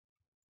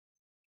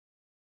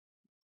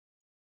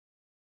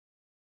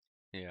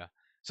 Yeah.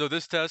 So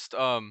this test,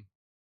 I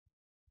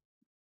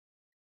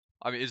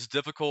mean, it's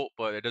difficult,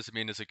 but it doesn't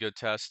mean it's a good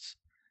test.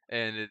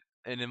 And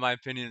and in my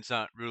opinion, it's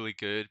not really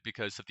good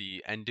because of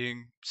the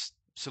ending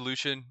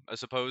solution, I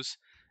suppose.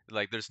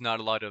 Like, there's not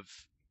a lot of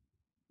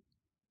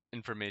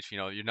information.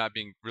 You're not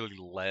being really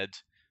led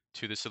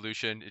to the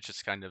solution. It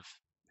just kind of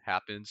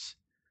happens.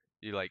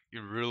 You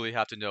really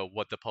have to know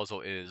what the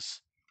puzzle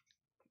is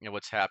and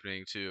what's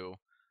happening to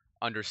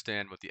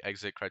understand what the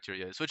exit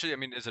criteria is, which I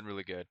mean isn't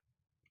really good.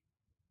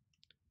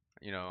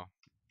 You know,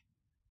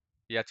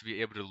 you have to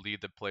be able to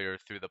lead the player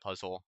through the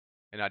puzzle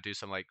and not do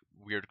some like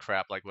weird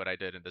crap like what I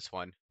did in this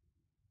one.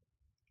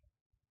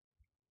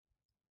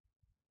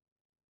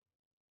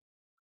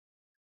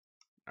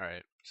 All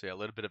right, so yeah, a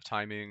little bit of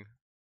timing,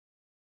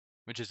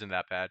 which isn't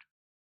that bad.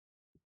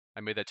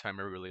 I made that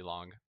timer really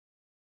long,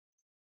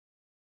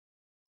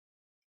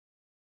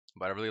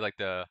 but I really like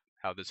the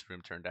how this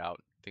room turned out.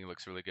 I think it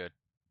looks really good.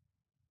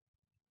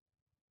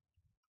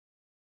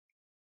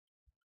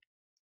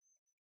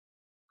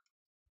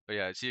 But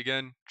yeah, see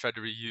again, tried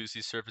to reuse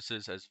these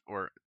surfaces as,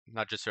 or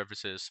not just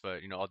surfaces,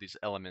 but all these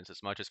elements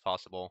as much as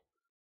possible.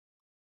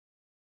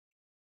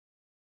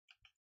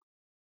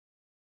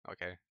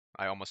 Okay,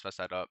 I almost messed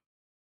that up.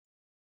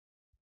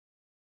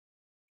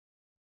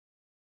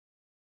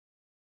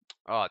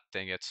 Oh,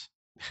 dang it.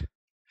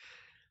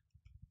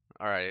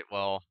 All right,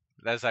 well,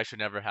 that's actually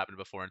never happened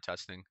before in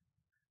testing.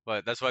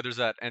 But that's why there's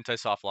that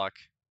anti-soft lock.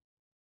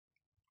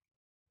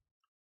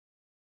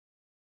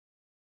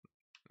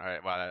 All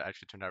right, wow, that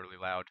actually turned out really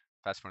loud.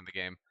 Fast forward in the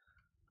game.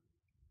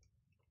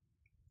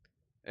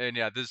 And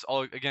yeah,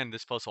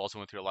 this puzzle also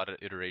went through a lot of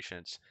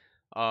iterations.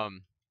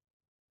 Um,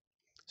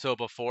 so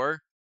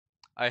before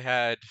I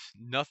had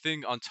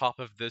nothing on top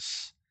of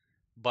this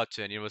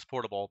button. It was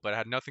portable, but it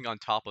had nothing on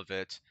top of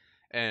it.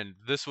 And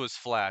this was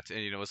flat, and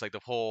it was like the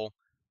whole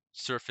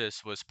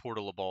surface was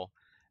portable.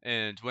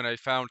 And when I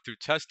found through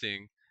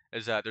testing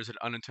is that there's an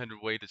unintended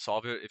way to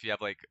solve it if you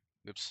have like,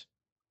 oops,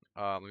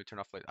 let me turn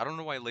off light. I don't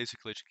know why laser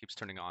collision keeps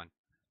turning on.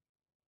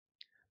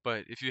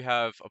 But if you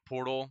have a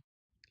portal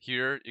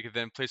here, you can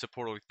then place a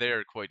portal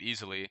there quite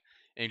easily,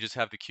 and you just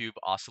have the cube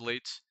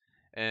oscillate,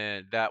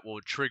 and that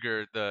will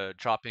trigger the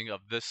dropping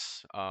of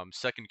this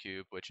second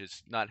cube, which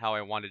is not how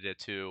I wanted it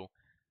to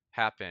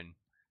happen.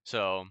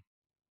 So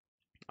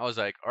I was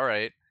like, all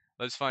right,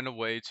 let's find a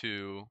way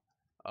to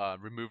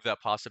remove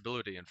that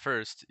possibility. And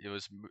first, it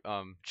was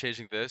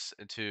changing this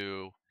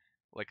into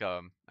like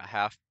a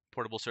half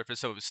portable surface,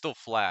 so it was still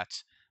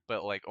flat,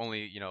 but like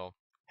only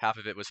half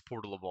of it was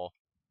portable,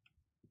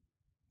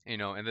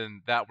 and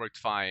then that worked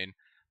fine.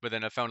 But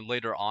then I found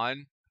later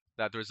on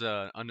that there's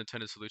a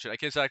unintended solution. I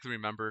can't exactly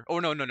remember. Oh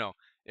no, no, no.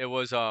 It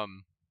was so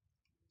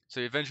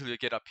eventually you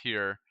get up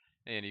here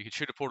and you can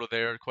shoot a portal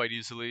there quite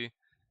easily.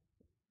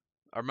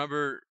 I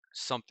remember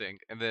something,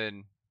 and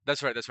then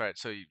that's right, that's right.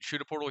 So you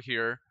shoot a portal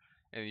here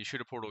and you shoot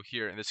a portal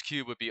here, and this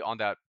cube would be on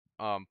that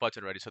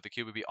button ready. So the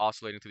cube would be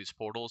oscillating through these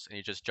portals, and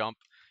you just jump,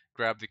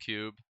 grab the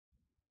cube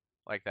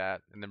like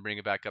that, and then bring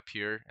it back up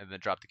here, and then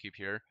drop the cube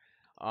here.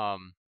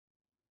 Um,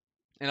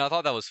 and I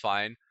thought that was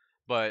fine,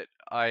 but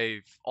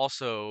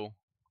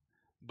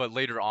but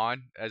later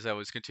on, as I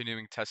was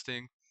continuing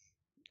testing,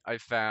 I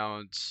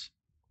found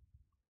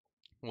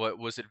what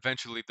was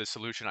eventually the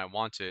solution I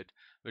wanted,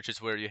 which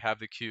is where you have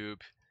the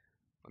cube.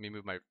 Let me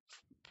move my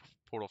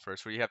portal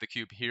first, where you have the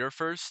cube here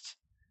first,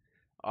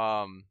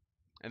 um,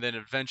 and then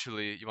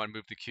eventually you want to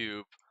move the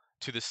cube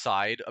to the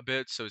side a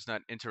bit so it's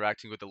not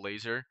interacting with the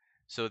laser,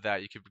 so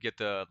that you could get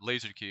the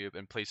laser cube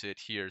and place it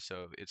here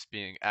so it's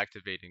being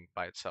activating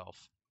by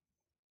itself.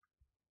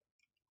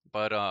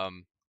 But I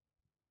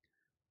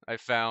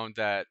found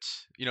that,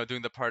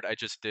 doing the part I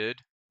just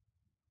did,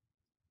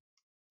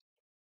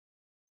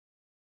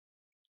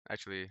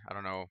 actually, I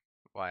don't know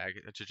why, I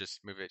should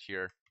just move it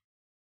here.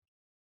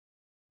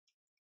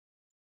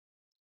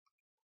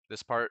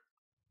 This part,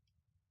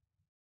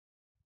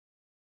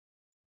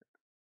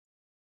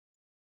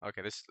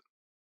 okay,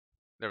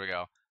 there we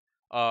go.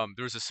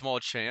 There's a small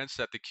chance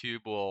that the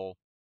cube will,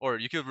 or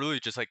you could really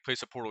just like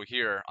place a portal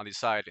here on the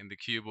side and the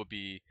cube will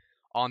be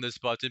on this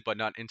button but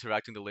not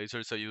interacting the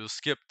laser, so you'll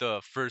skip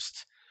the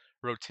first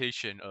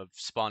rotation of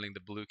spawning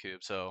the blue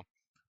cube. So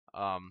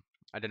um,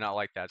 I did not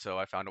like that, so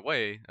I found a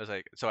way.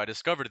 I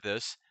discovered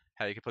this,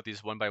 how you could put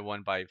these 1 by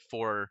 1 by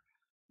 4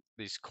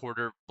 these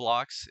quarter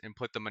blocks and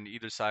put them on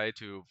either side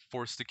to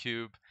force the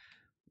cube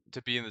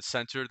to be in the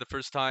center the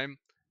first time.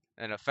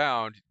 And I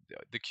found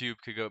the cube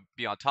could go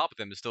be on top of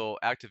them and still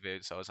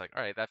activate. So I was like,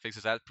 all right, that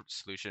fixes that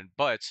solution.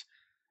 But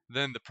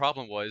then the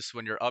problem was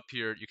when you're up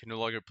here, you can no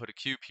longer put a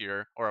cube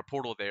here or a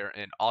portal there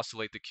and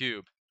oscillate the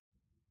cube.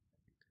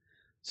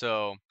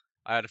 So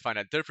I had to find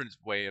a different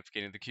way of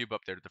getting the cube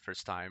up there the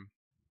first time.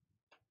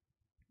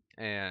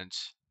 And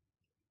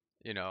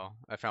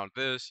I found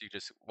this. You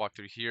just walk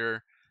through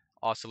here,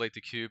 oscillate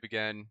the cube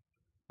again,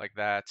 like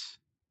that,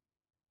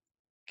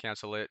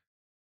 cancel it,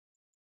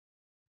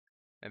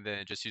 and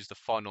then just use the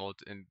funnel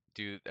and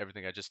do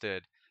everything I just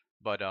did.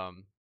 But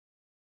um,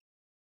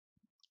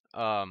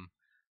 and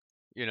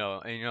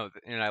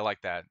I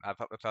like that. I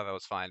thought that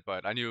was fine,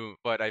 but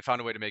but I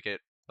found a way to make it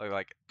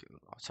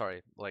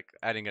sorry, like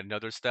adding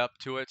another step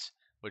to it,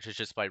 which is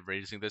just by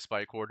raising this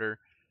by a quarter.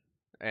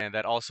 and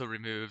that also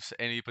removes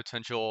any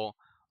potential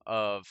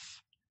of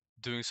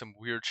doing some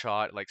weird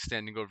shot like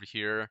standing over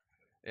here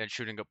and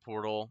shooting a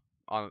portal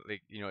on,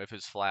 like, if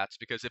it's flats,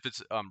 because if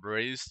it's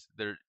raised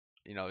there,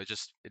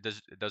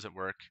 it doesn't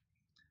work.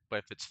 But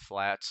if it's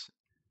flat,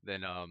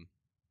 then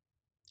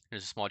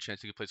there's a small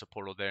chance you could place a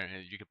portal there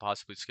and you could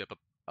possibly skip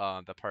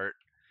the part.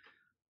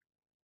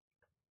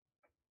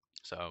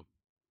 So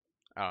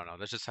I don't know.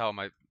 That's just how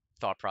my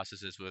thought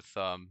process is with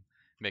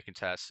making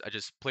tests. I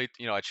just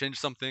I change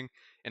something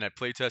and I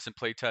play test and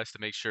play test to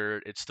make sure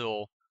it's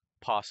still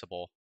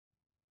possible.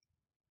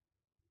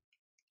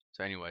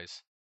 So,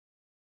 anyways,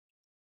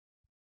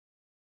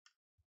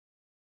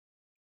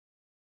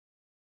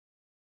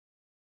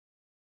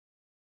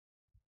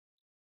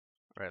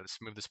 all right, let's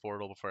move this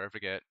portal before I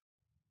forget.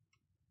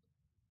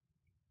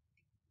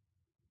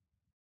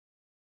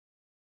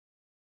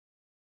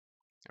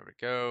 There we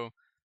go.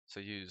 So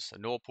use a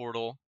null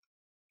portal,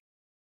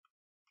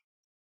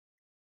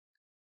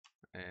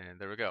 and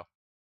there we go.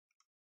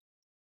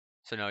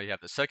 So now you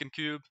have the second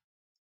cube,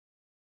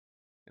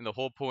 and the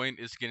whole point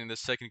is getting the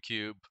second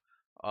cube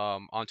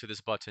onto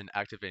this button,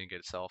 activating it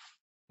itself,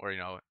 or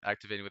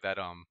activating with that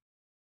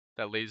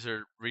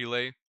laser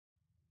relay.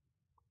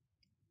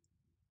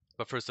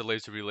 But first, the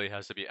laser relay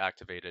has to be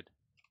activated.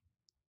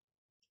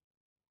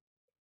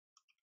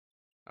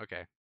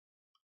 Okay.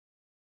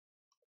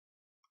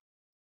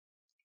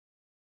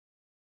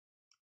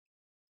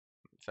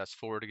 Fast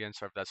forward again.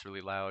 Sorry if that's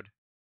really loud.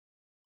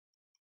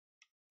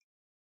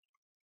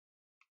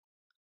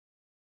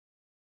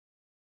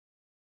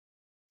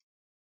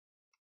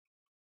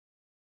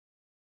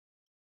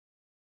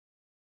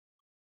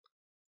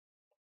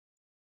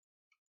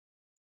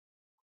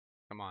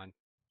 Come on.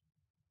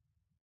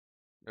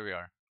 There we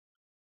are.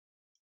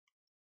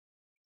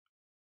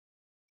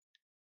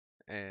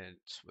 And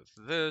with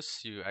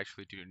this, you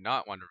actually do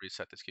not want to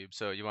reset this cube.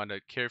 So you want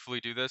to carefully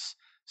do this,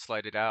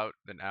 slide it out,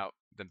 then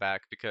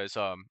back, because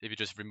if you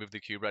just remove the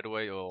cube right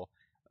away, it'll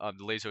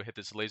the laser will hit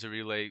this laser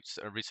relay,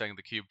 resetting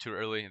the cube too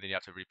early, and then you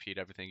have to repeat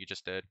everything you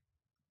just did.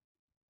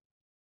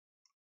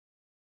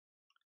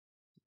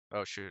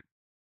 Oh shoot.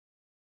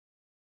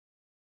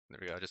 There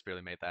we go. I just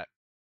barely made that.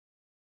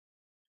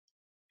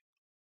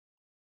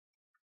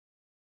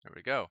 There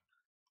we go.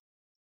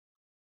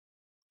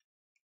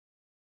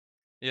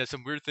 Yeah,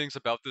 some weird things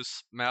about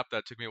this map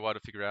that took me a while to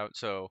figure out.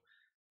 So,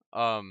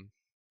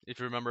 if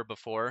you remember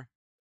before,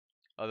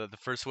 the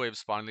first way of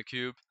spawning the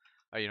cube,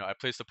 I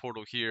placed the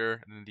portal here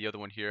and then the other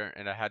one here,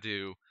 and I had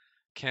to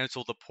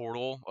cancel the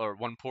portal or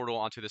one portal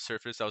onto the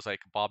surface that was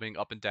like bobbing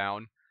up and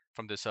down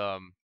from this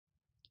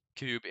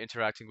cube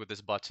interacting with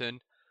this button.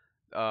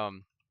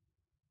 Um,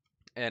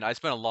 and I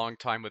spent a long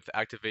time with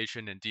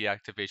activation and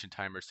deactivation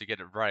timers to get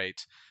it right,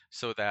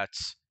 so that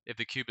if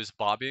the cube is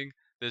bobbing,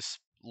 this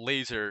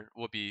laser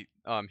will be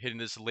hitting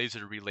this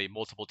laser relay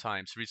multiple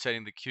times,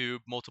 resetting the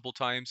cube multiple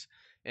times,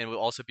 and will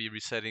also be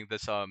resetting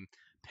this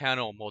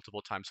panel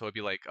multiple times. So it'd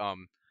be like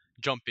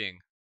jumping,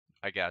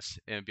 I guess,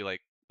 and it'd be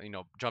like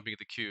jumping at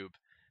the cube,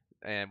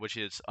 and which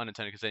is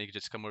unintended because then you can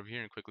just come over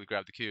here and quickly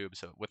grab the cube.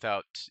 So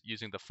without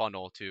using the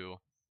funnel to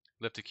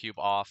lift the cube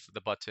off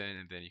the button,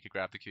 and then you could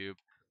grab the cube.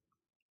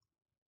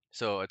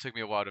 So it took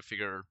me a while to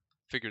figure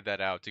that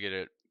out to get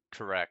it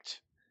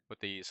correct with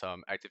these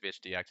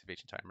activation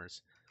deactivation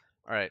timers.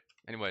 All right.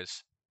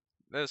 Anyways,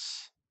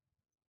 this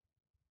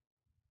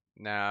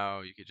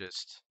now you could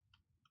just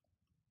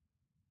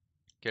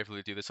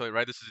carefully do this. So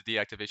right, this is a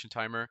deactivation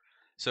timer.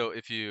 So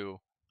if you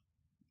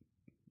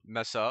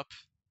mess up,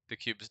 the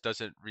cube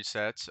doesn't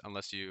reset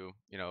unless the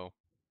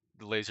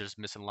laser's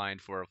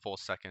misaligned for a full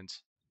second.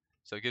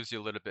 So it gives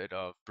you a little bit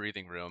of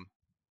breathing room,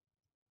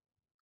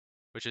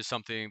 which is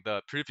something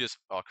the previous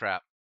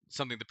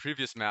something the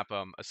previous map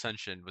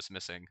Ascension was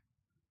missing.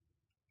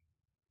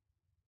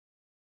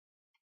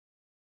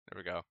 There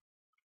we go.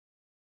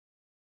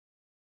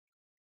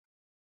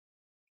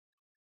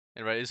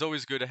 And right, it's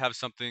always good to have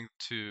something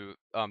to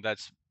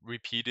that's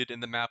repeated in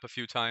the map a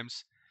few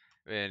times.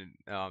 And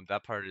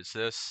that part is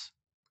this,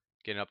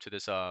 getting up to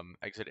this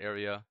exit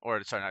area,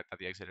 or sorry, not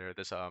the exit area,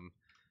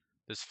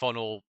 this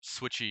funnel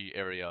switchy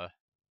area.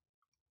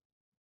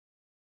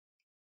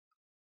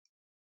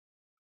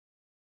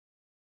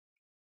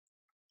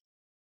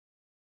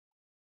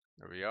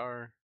 There we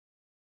are.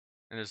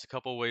 And there's a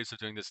couple ways of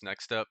doing this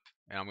next step,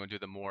 and I'm going to do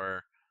the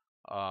more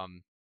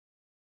um,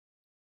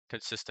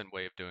 consistent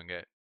way of doing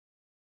it.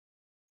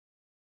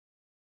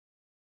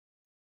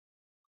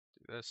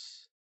 Do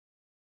this,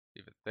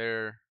 leave it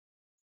there.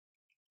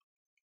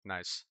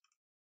 Nice.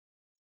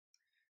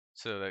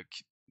 So that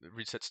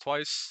resets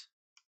twice.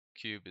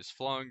 Cube is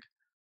flung.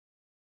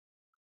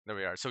 There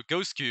we are. So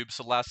ghost cubes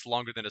last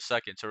longer than a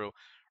second. So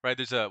right,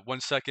 there's a 1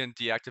 second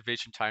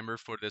deactivation timer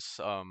for this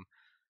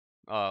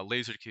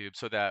laser cube,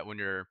 so that when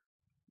you're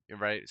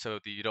right, so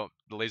the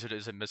laser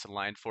isn't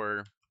misaligned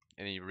for,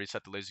 and then you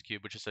reset the laser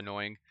cube, which is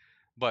annoying.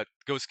 But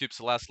ghost cubes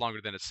last longer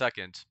than a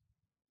second.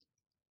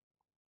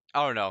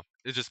 I don't know.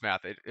 It's just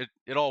math.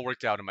 It all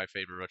worked out in my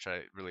favor, which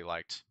I really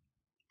liked.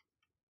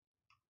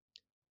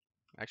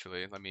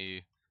 Actually, let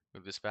me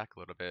move this back a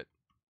little bit.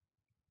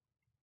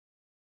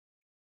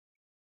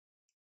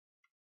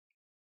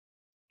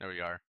 There we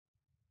are.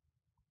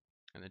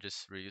 And then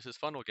just reuse this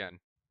funnel again.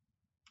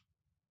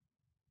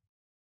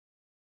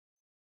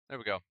 There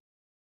we go.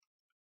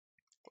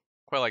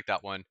 Quite like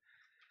that one.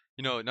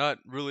 Not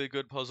really a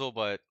good puzzle,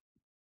 but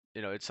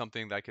it's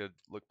something that I could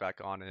look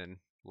back on and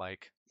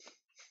like.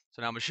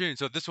 So now machine.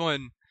 So this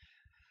one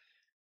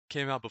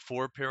came out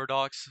before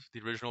Paradox,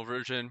 the original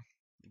version,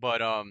 but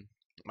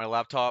my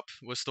laptop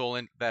was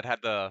stolen that had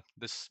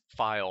this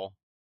file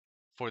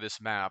for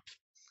this map,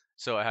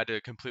 so I had to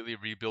completely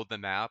rebuild the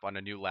map on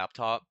a new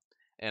laptop,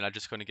 and I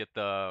just couldn't get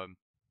the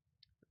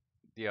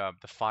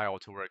file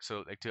to work,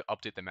 so like to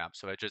update the map,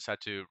 so I just had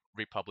to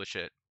republish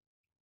it.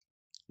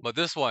 But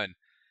this one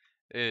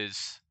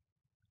is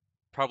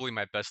probably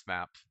my best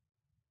map.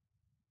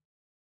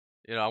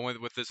 I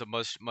went with this a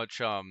much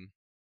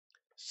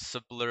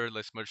simpler,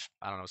 less much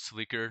I don't know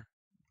sleeker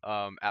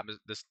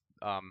this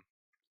um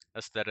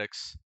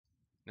aesthetics.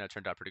 And it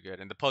turned out pretty good,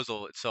 and the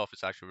puzzle itself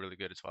is actually really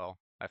good as well.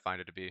 I find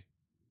it to be.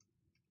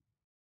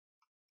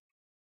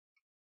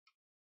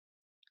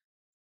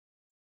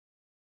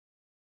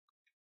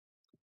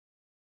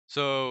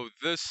 So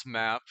this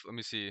map, let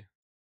me see,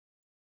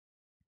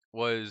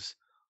 was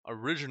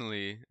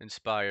originally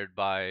inspired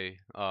by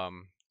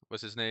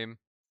what's his name?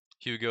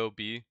 Hugo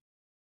B.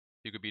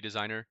 Hugo B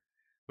designer,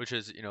 which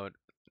is, an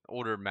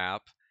older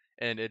map,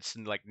 and it's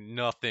like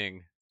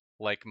nothing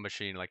like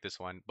machine like this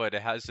one, but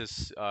it has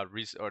this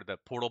or the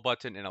portal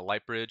button and a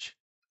light bridge.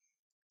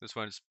 This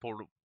one's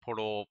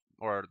portal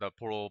or the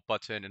portal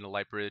button and a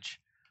light bridge,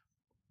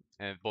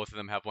 and both of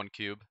them have one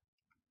cube.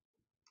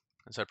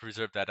 And so I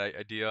preserved that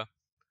idea.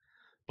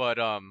 But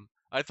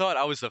I thought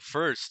I was the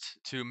first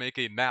to make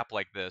a map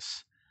like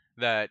this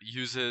that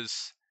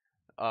uses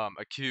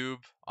a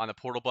cube on the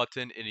portal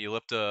button, and you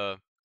lift the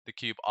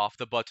cube off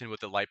the button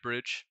with the light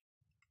bridge.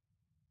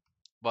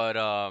 But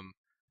I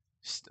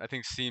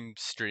think Steam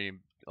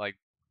Stream like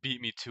beat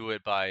me to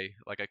it by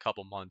like a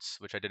couple months,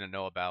 which I didn't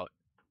know about.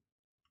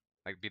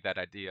 Like beat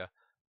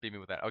me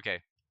with that.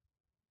 Okay,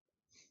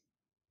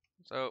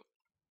 so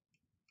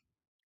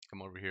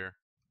come over here.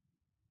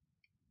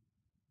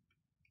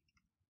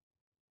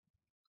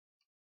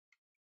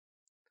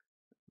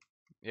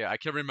 Yeah, I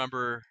can't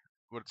remember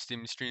what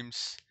Steam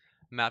Stream's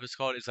map is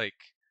called. It's like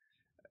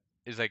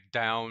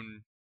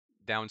down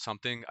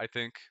something, I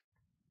think,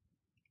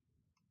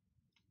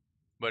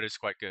 but it's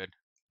quite good.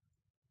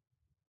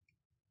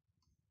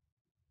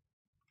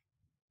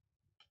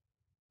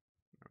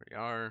 There we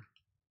are.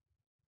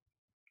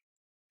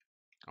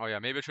 Oh yeah,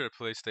 maybe I should have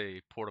placed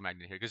a portal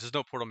magnet here because there's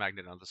no portal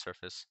magnet on the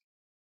surface.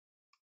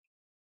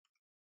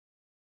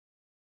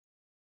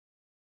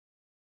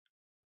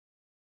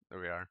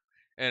 There we are.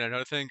 And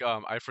another thing,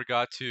 I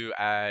forgot to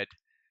add.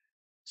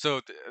 So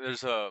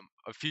there's a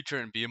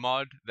feature in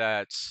BMod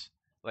that's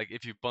like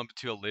if you bump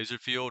into a laser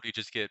field, you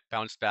just get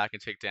bounced back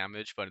and take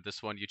damage. But in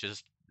this one, you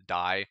just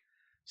die.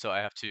 So I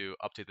have to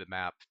update the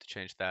map to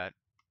change that.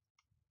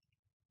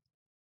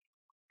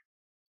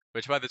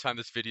 Which by the time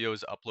this video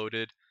is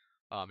uploaded,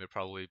 it'll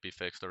probably be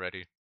fixed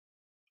already.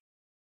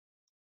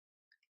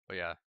 But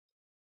yeah,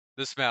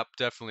 this map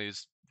definitely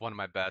is one of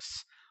my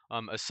best.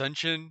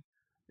 Ascension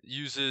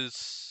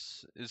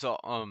is I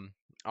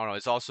don't know,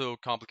 it's also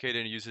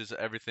complicated and uses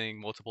everything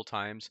multiple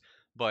times,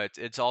 but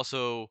it's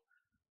also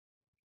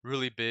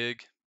really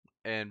big,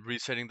 and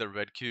resetting the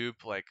red cube,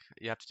 like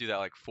you have to do that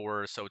like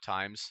 4 or so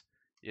times.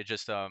 It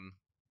just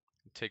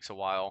takes a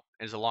while.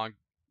 It's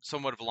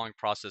somewhat of a long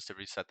process to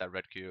reset that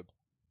red cube.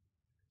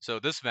 So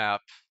this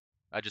map,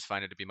 I just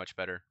find it to be much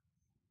better.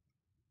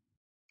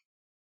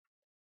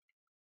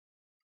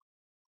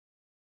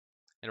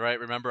 And right,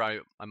 remember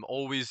I'm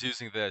always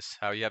using this,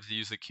 how you have to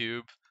use the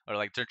cube or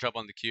like to jump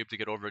on the cube to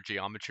get over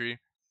geometry.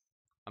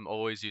 I'm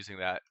always using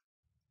that.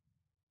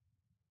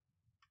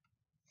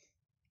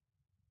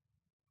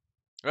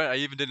 Right, I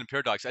even did in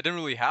Paradox. I didn't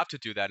really have to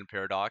do that in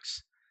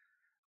Paradox,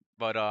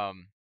 but I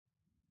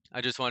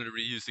just wanted to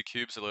reuse the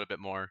cubes a little bit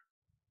more.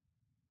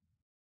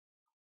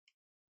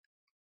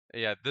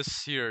 Yeah,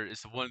 this here is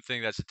the one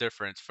thing that's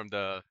different from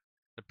the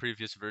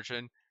previous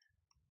version.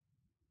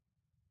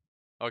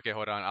 Okay,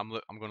 hold on. I'm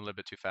going a little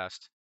bit too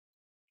fast.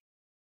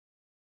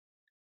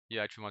 You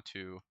actually want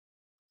to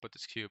put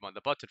this cube on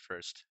the button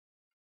first.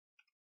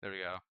 There we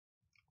go.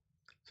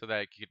 So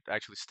that you could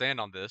actually stand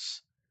on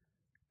this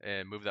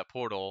and move that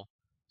portal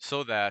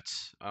so that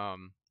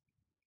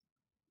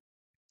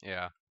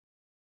yeah.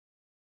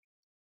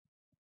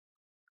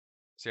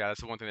 So yeah,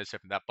 that's the one thing that's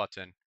different, that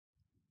button.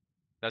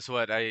 That's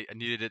what I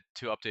needed it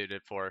to update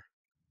it for,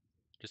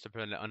 just to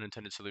prevent an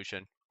unintended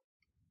solution.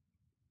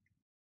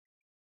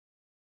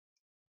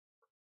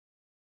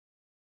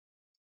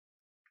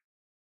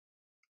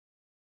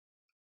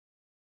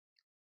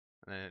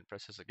 And then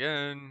press this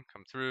again,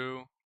 come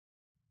through.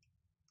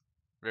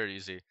 Very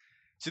easy.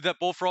 See that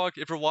bullfrog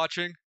if you're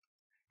watching,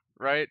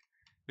 right?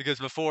 Because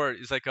before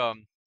it's like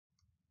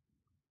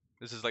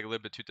this is like a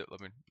little bit too let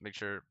me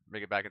make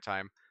it back in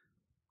time.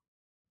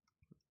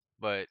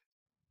 But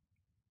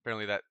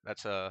apparently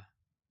that's a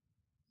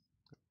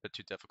bit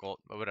too difficult,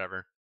 but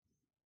whatever.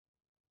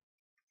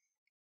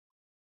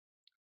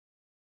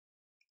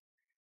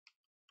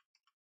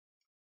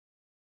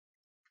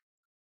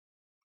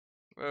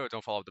 Oh,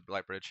 don't follow the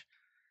light bridge.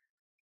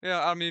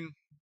 Yeah, I mean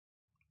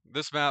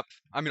this map.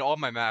 I mean all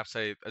my maps.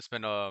 I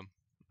spent a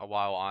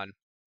while on.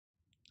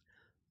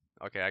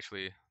 Okay,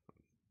 actually,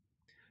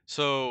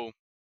 so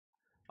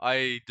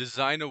I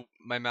design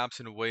my maps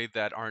in a way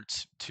that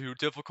aren't too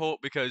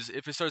difficult because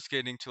if it starts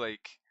getting to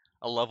like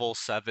a level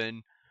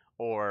 7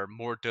 or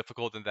more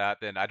difficult than that,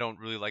 then I don't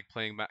really like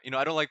playing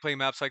I don't like playing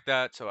maps like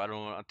that, so I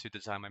don't want to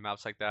design my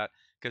maps like that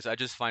because I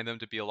just find them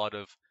to be a lot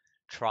of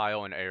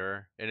trial and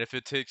error. And if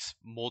it takes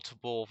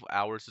multiple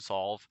hours to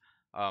solve,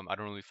 I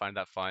don't really find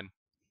that fun.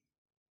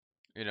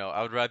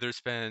 I would rather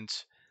spend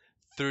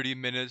 30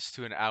 minutes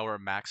to an hour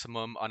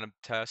maximum on a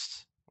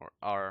test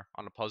or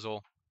on a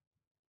puzzle,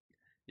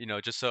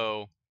 just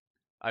so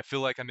I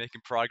feel like I'm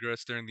making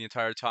progress during the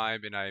entire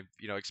time and I'm,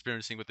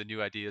 experiencing with the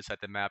new ideas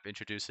that the map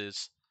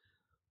introduces.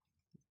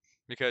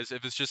 Because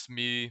if it's just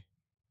me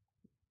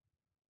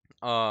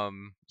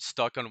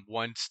stuck on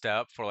one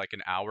step for like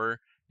an hour,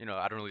 I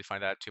don't really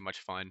find that too much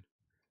fun.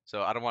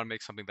 So I don't want to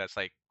make something that's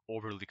like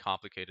overly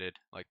complicated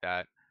like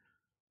that.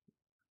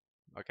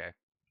 Okay.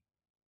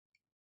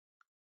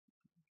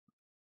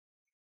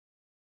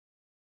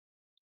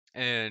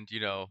 And,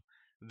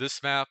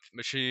 this map,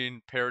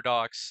 Machine,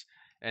 Paradox,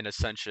 and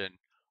Ascension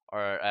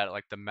are at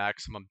like the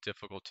maximum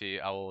difficulty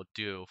I will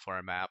do for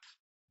a map.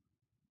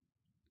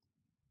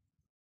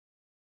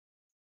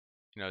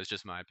 It's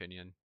just my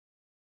opinion.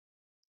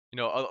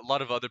 A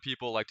lot of other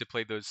people like to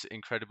play those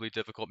incredibly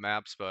difficult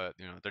maps, but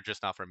they're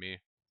just not for me.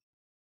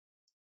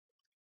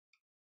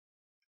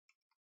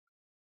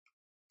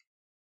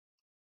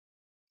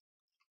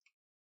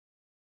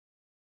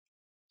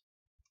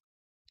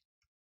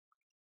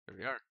 There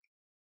we are.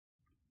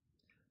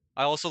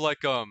 I also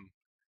like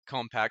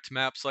compact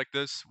maps like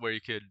this where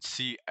you could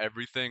see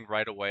everything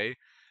right away.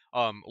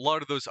 A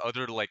lot of those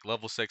other like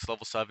level 6,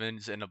 level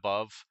 7s and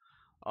above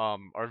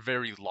are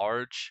very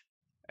large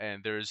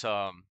and there's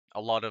a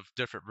lot of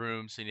different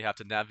rooms and you have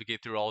to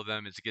navigate through all of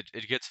them.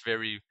 It gets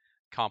very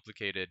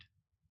complicated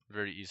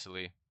very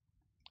easily.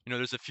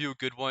 There's a few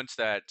good ones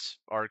that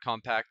are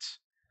compact.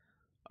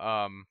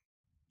 Um,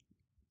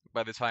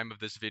 by the time of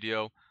this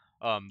video,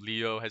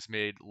 Leo has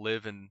made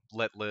Live and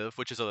Let Live,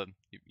 which is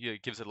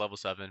it gives it level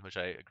 7, which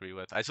I agree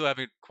with. I still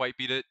haven't quite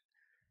beat it,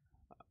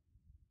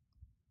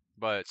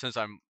 but since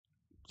I'm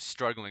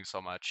struggling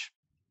so much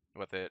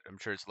with it, I'm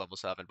sure it's level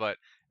 7. But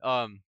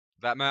um,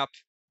 that map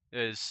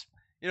is,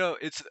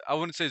 I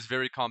wouldn't say it's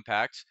very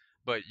compact,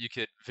 but you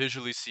could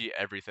visually see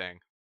everything,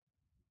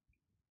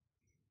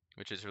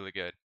 which is really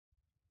good.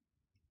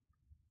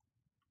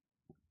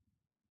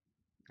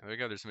 There we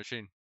go. There's a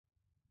machine.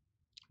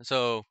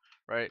 So,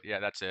 right, yeah,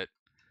 that's it.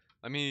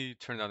 Let me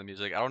turn down the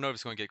music. I don't know if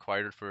it's going to get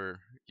quieter for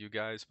you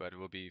guys, but it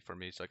will be for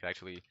me, so I can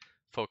actually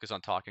focus on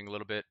talking a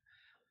little bit.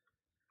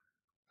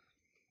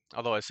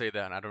 Although I say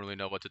that, and I don't really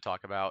know what to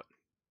talk about.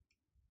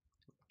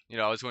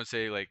 I was going to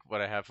say like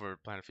what I have for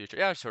Planet Future.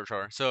 Yeah, sure,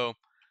 sure. So,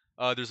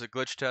 there's a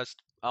glitch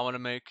test I want to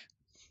make,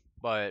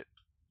 but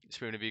it's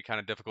going to be kind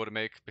of difficult to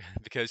make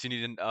because you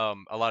need a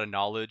lot of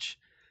knowledge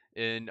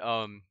in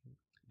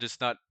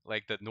just not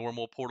like the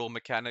normal portal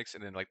mechanics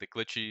and then like the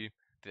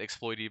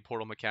exploity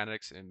portal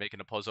mechanics, and making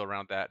a puzzle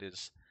around that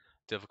is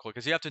difficult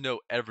because you have to know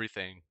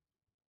everything.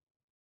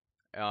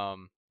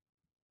 Um,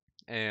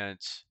 and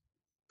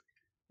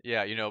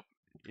yeah,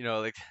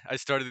 like I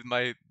started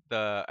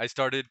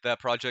that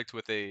project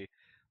with a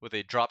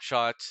drop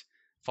shot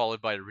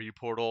followed by a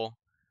reportal.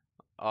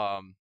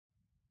 Um,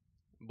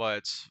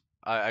 but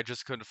I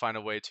just couldn't find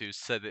a way to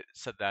set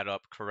that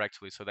up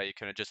correctly so that you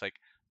couldn't just like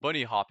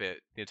bunny hop it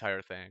the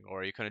entire thing,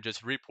 or you couldn't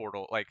just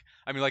reportal like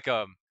I mean like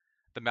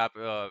the map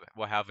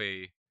will have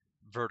a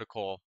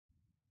vertical,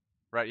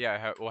 right?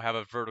 Yeah, we'll have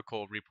a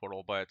vertical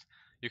reportal, but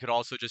you could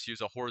also just use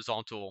a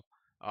horizontal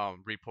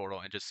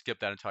reportal and just skip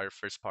that entire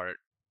first part.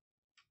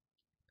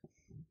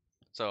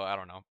 So I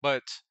don't know,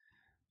 but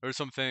there's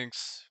some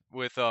things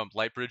with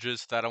light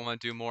bridges that I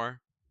want to do more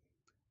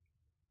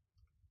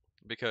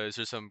because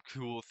there's some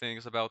cool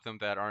things about them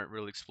that aren't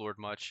really explored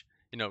much.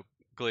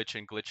 Glitch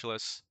and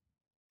glitchless.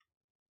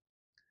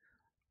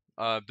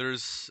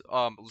 There's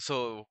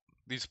so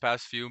these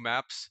past few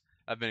maps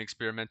I've been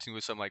experimenting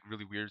with some like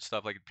really weird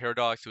stuff. Like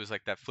Paradox, it was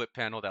like that flip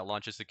panel that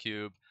launches the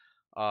cube.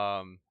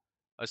 Um,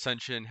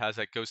 Ascension has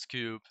that ghost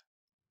cube,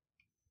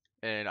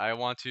 and I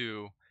want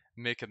to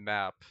make a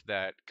map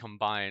that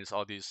combines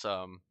all these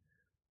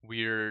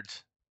weird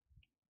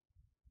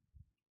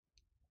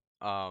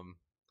um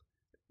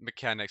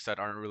mechanics that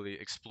aren't really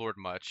explored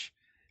much.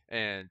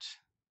 And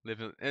here's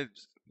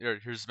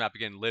the map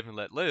again. Live and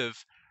Let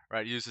Live,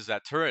 right? Uses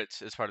that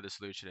turret as part of the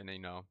solution,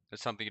 and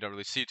it's something you don't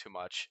really see too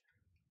much.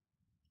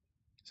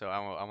 So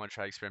I want to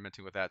try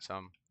experimenting with that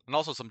some, and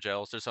also some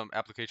gels. There's some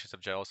applications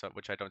of gels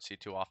which I don't see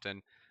too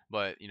often,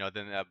 but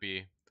then that'd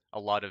be a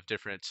lot of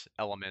different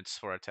elements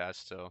for a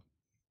test. So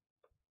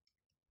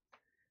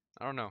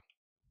I don't know.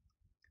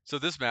 So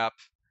this map,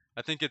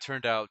 I think it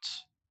turned out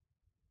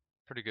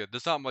pretty good.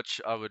 There's not much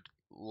I would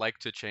like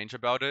to change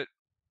about it.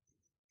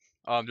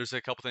 There's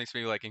a couple things,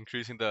 maybe like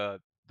increasing the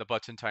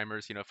button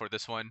timers, for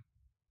this one,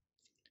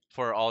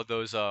 for all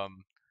those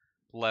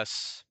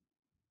less,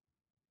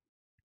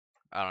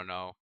 I don't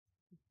know,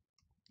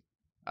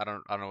 I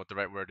don't know what the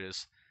right word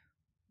is.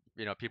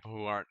 You know, people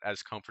who aren't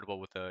as comfortable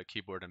with a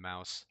keyboard and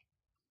mouse.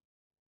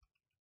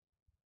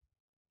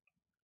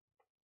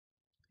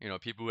 You know,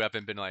 people who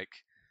haven't been like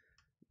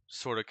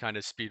sort of kind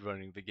of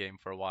speedrunning the game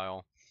for a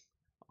while.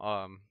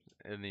 Um,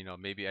 and you know,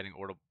 maybe adding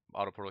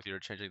auto portal here,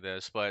 changing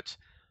this, but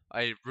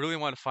I really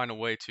want to find a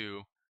way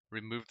to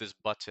remove this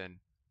button,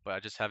 but I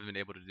just haven't been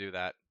able to do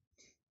that.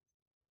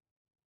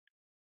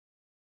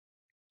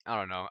 I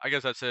don't know. I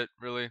guess that's it,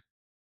 really.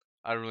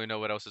 I don't really know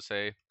what else to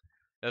say.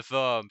 If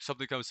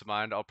something comes to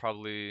mind, I'll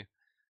probably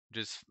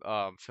just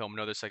film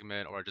another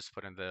segment or just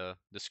put in the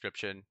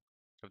description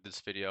of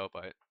this video,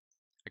 but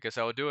I guess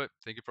I will do it.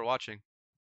 Thank you for watching.